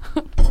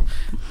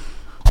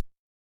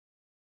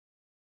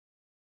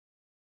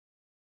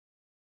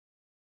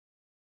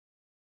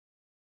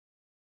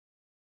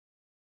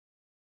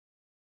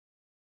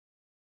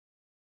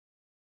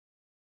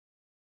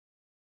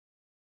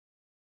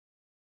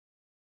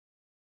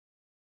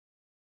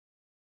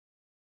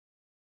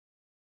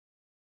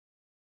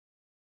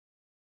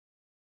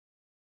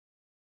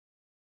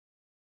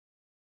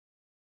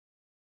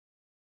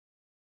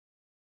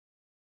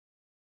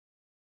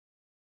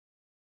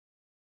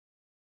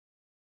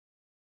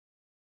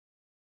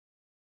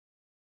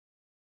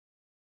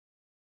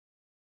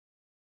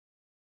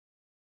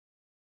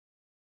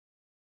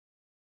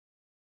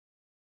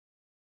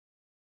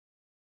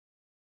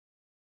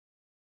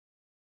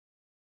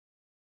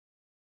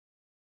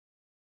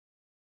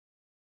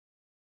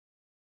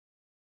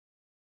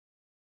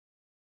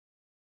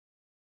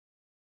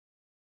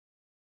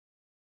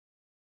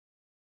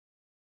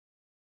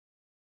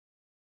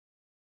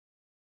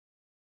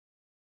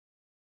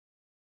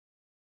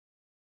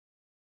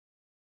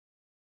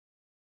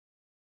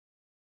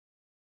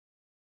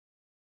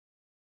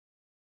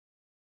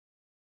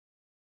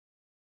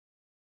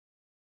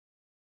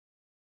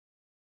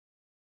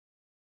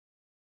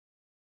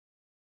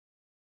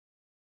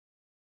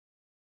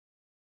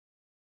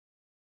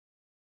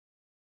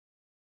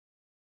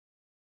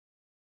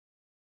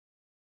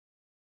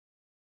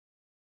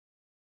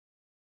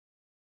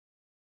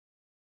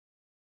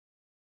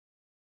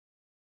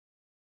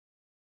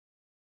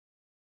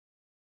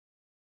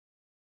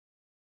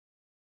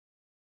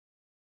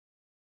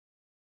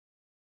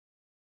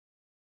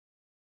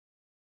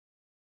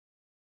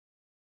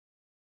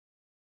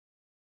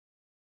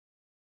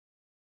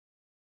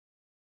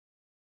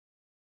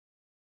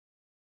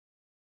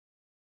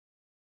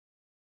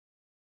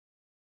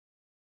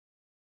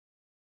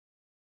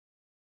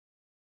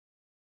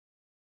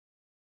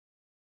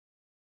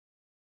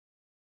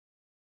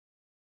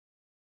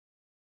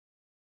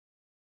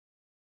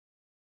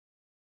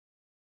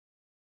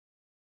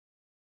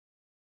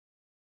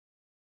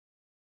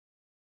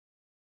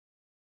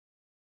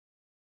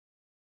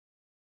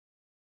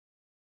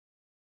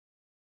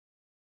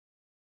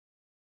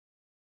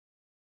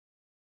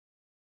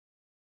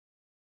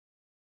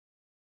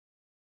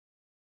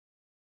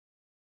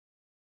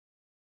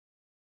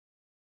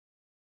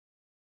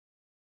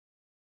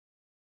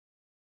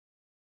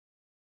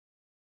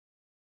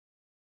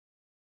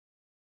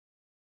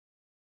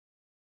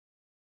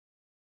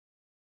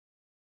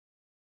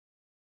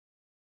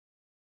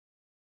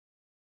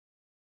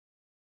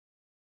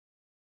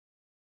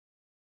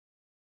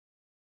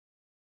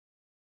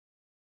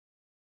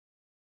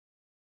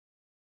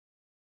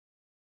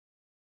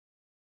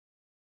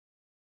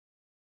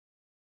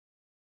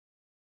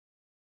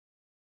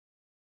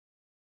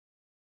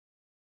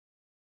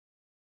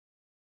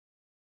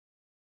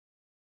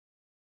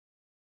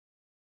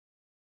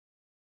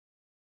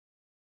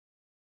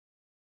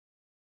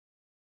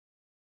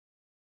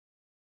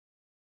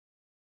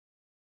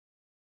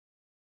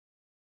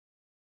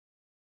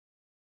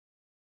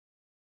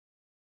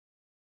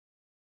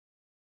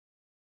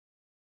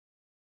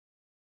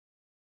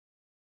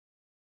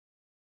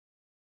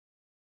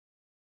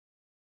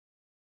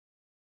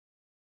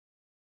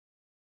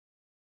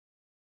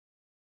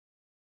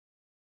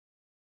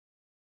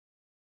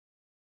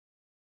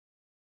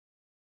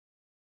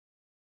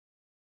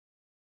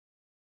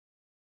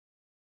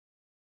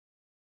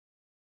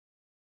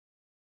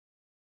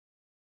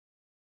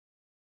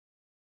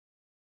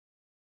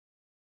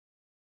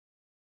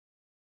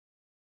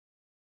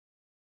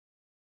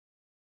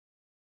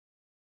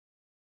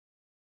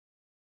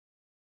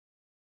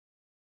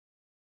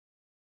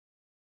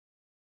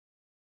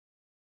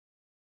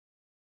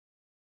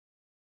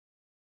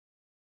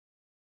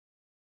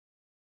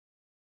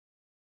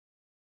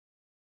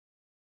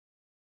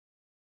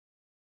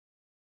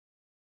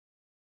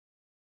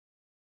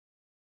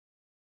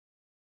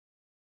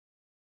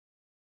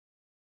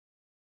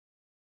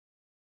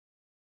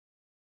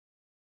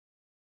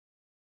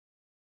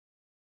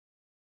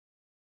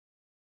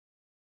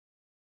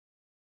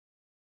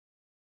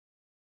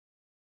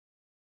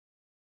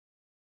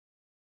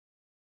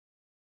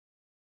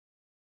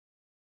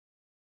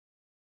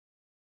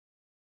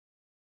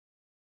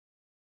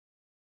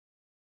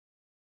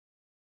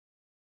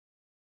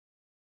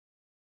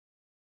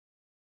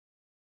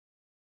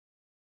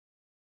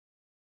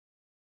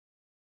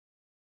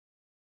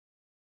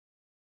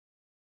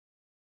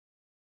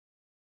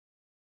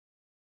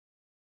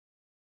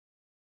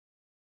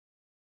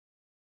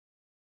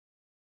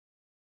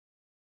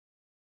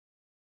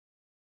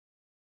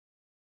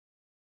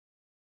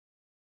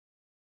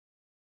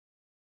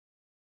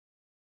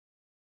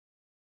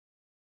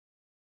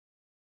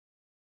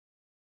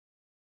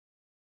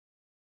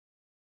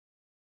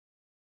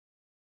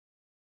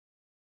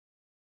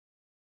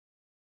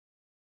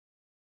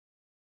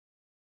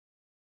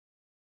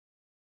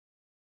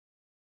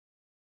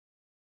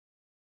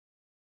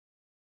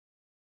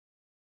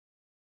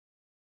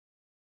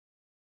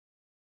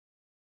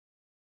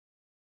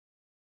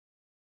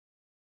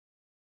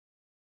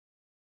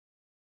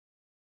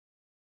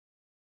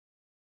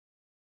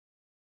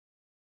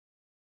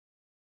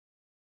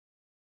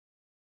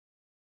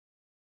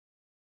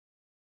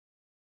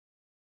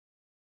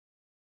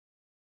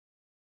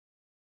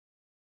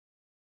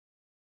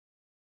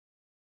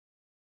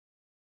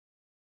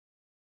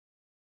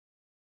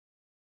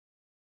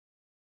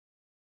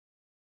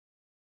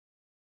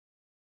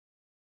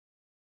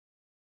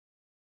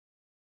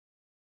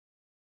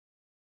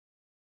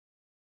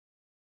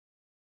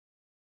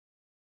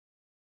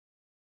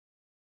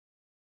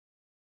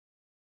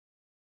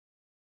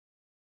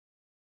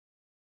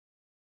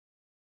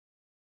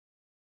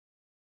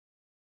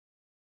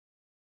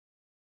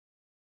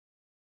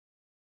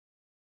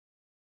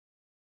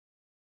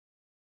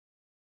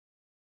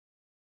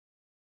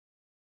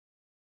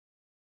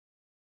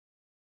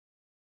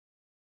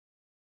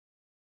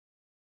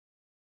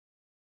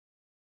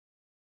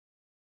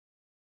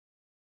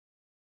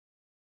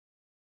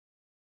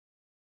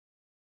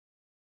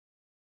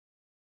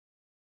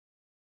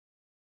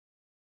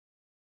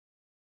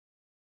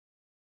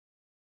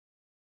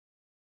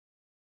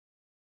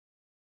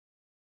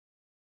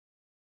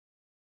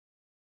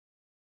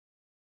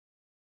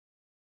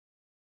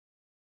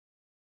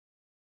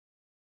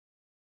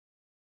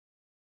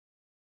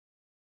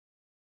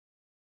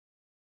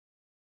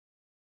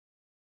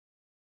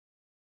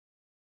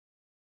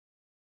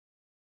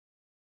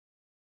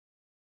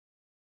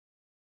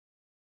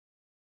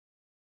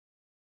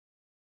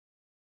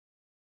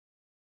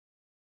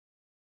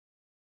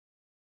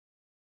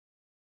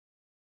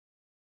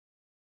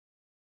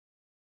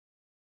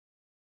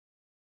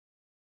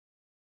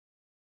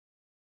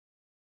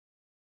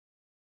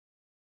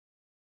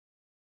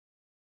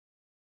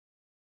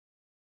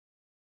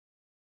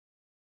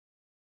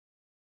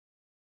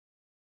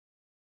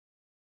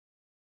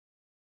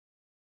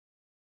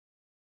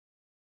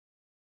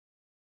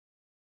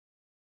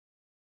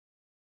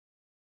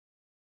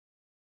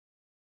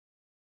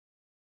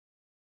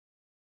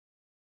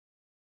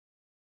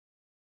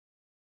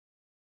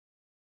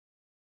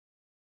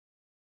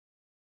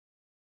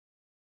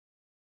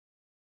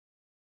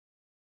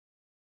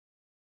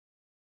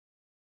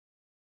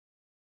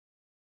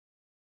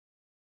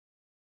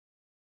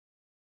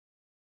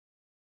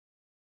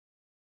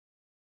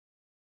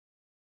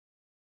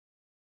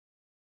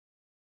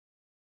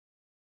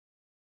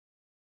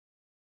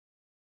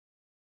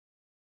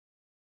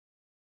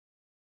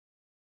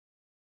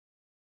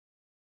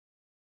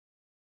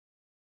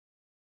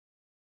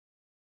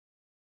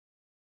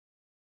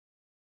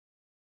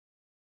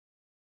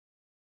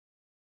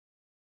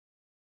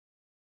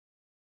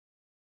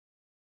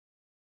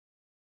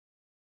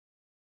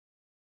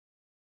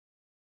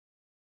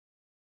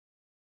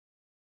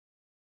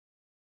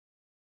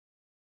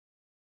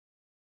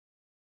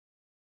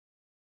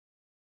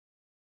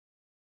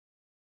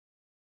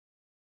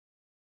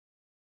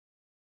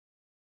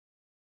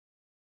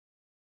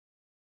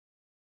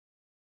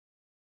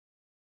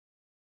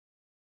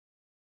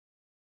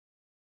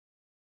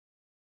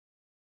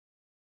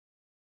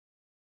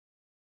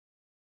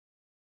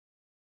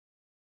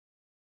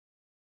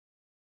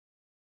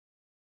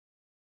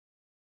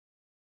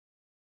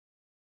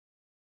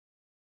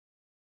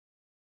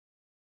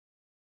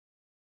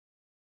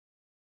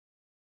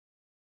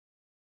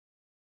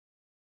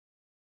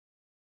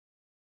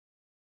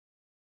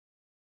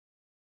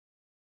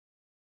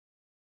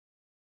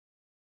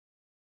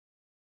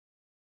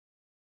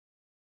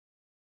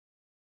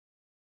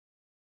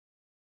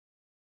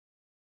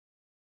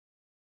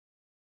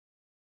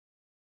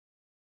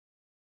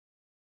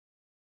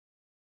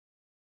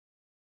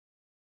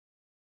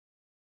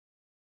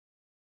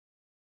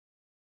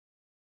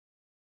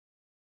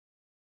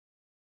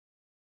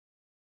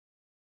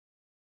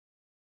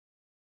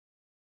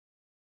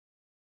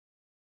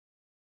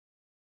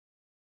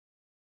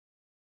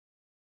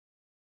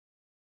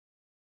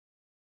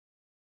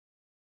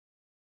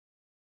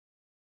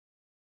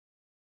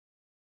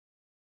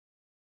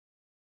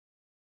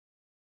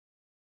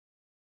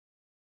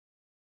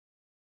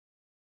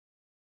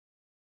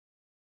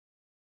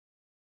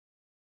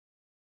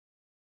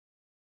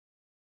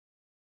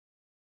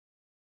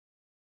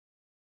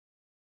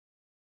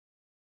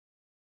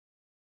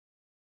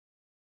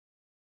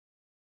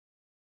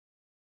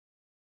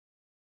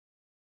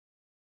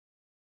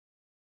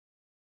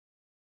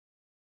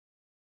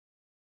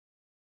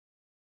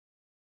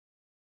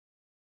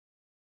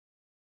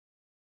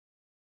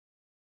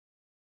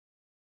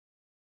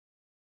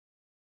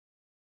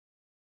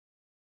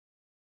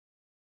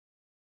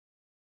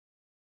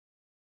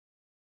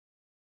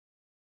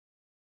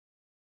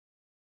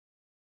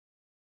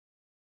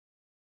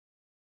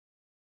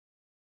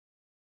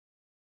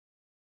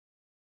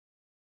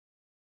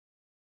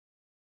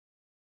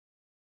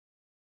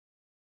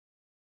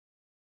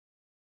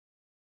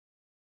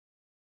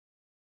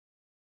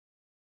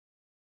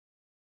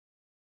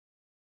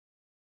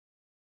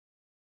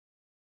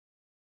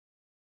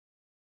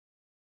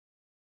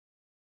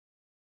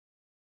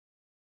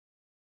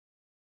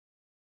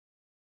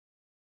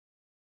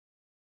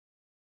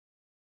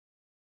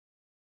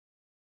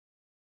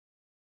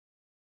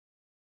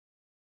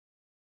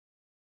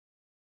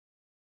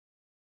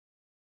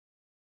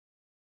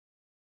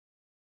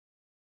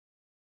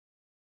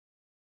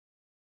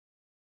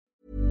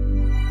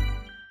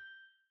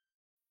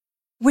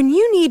 When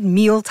you need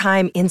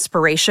mealtime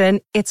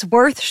inspiration, it's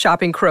worth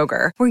shopping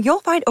Kroger, where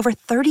you'll find over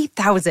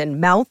 30,000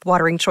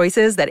 mouth-watering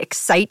choices that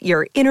excite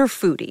your inner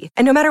foodie.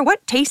 And no matter what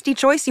tasty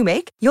choice you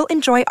make, you'll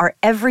enjoy our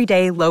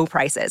everyday low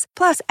prices,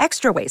 plus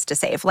extra ways to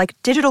save, like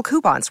digital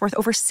coupons worth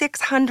over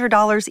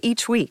 $600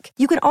 each week.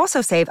 You can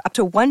also save up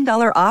to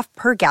 $1 off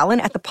per gallon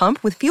at the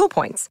pump with fuel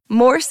points.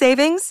 More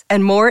savings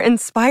and more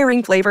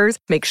inspiring flavors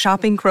make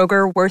shopping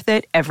Kroger worth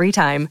it every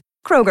time.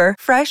 Kroger,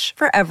 fresh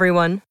for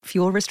everyone.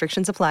 Fuel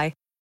restrictions apply.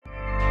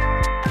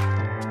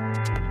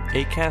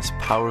 Acast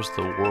powers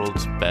the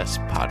world's best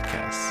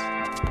podcasts.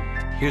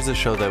 Here's a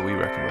show that we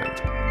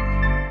recommend.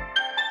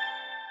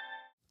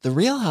 The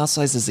Real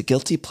Housewives is a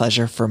guilty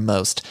pleasure for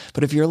most,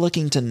 but if you're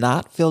looking to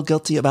not feel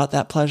guilty about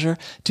that pleasure,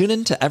 tune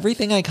in to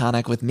Everything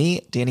Iconic with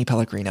me, Danny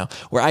Pellegrino,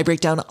 where I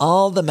break down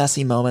all the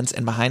messy moments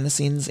and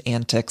behind-the-scenes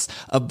antics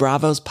of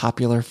Bravo's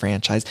popular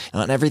franchise.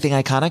 And on Everything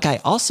Iconic,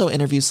 I also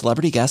interview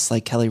celebrity guests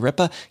like Kelly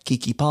Ripa,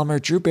 Keke Palmer,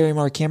 Drew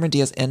Barrymore, Cameron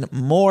Diaz, and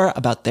more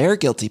about their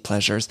guilty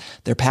pleasures,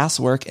 their past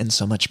work, and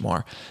so much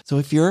more. So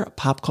if you're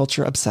pop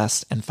culture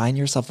obsessed and find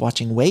yourself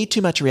watching way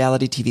too much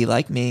reality TV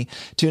like me,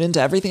 tune in to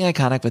Everything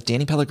Iconic with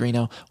Danny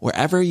Pellegrino,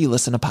 wherever you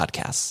listen to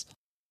podcasts.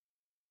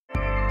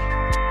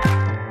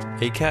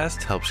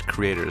 Acast helps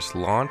creators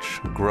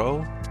launch, grow,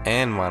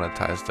 and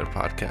monetize their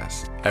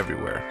podcasts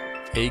everywhere.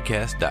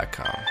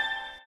 Acast.com.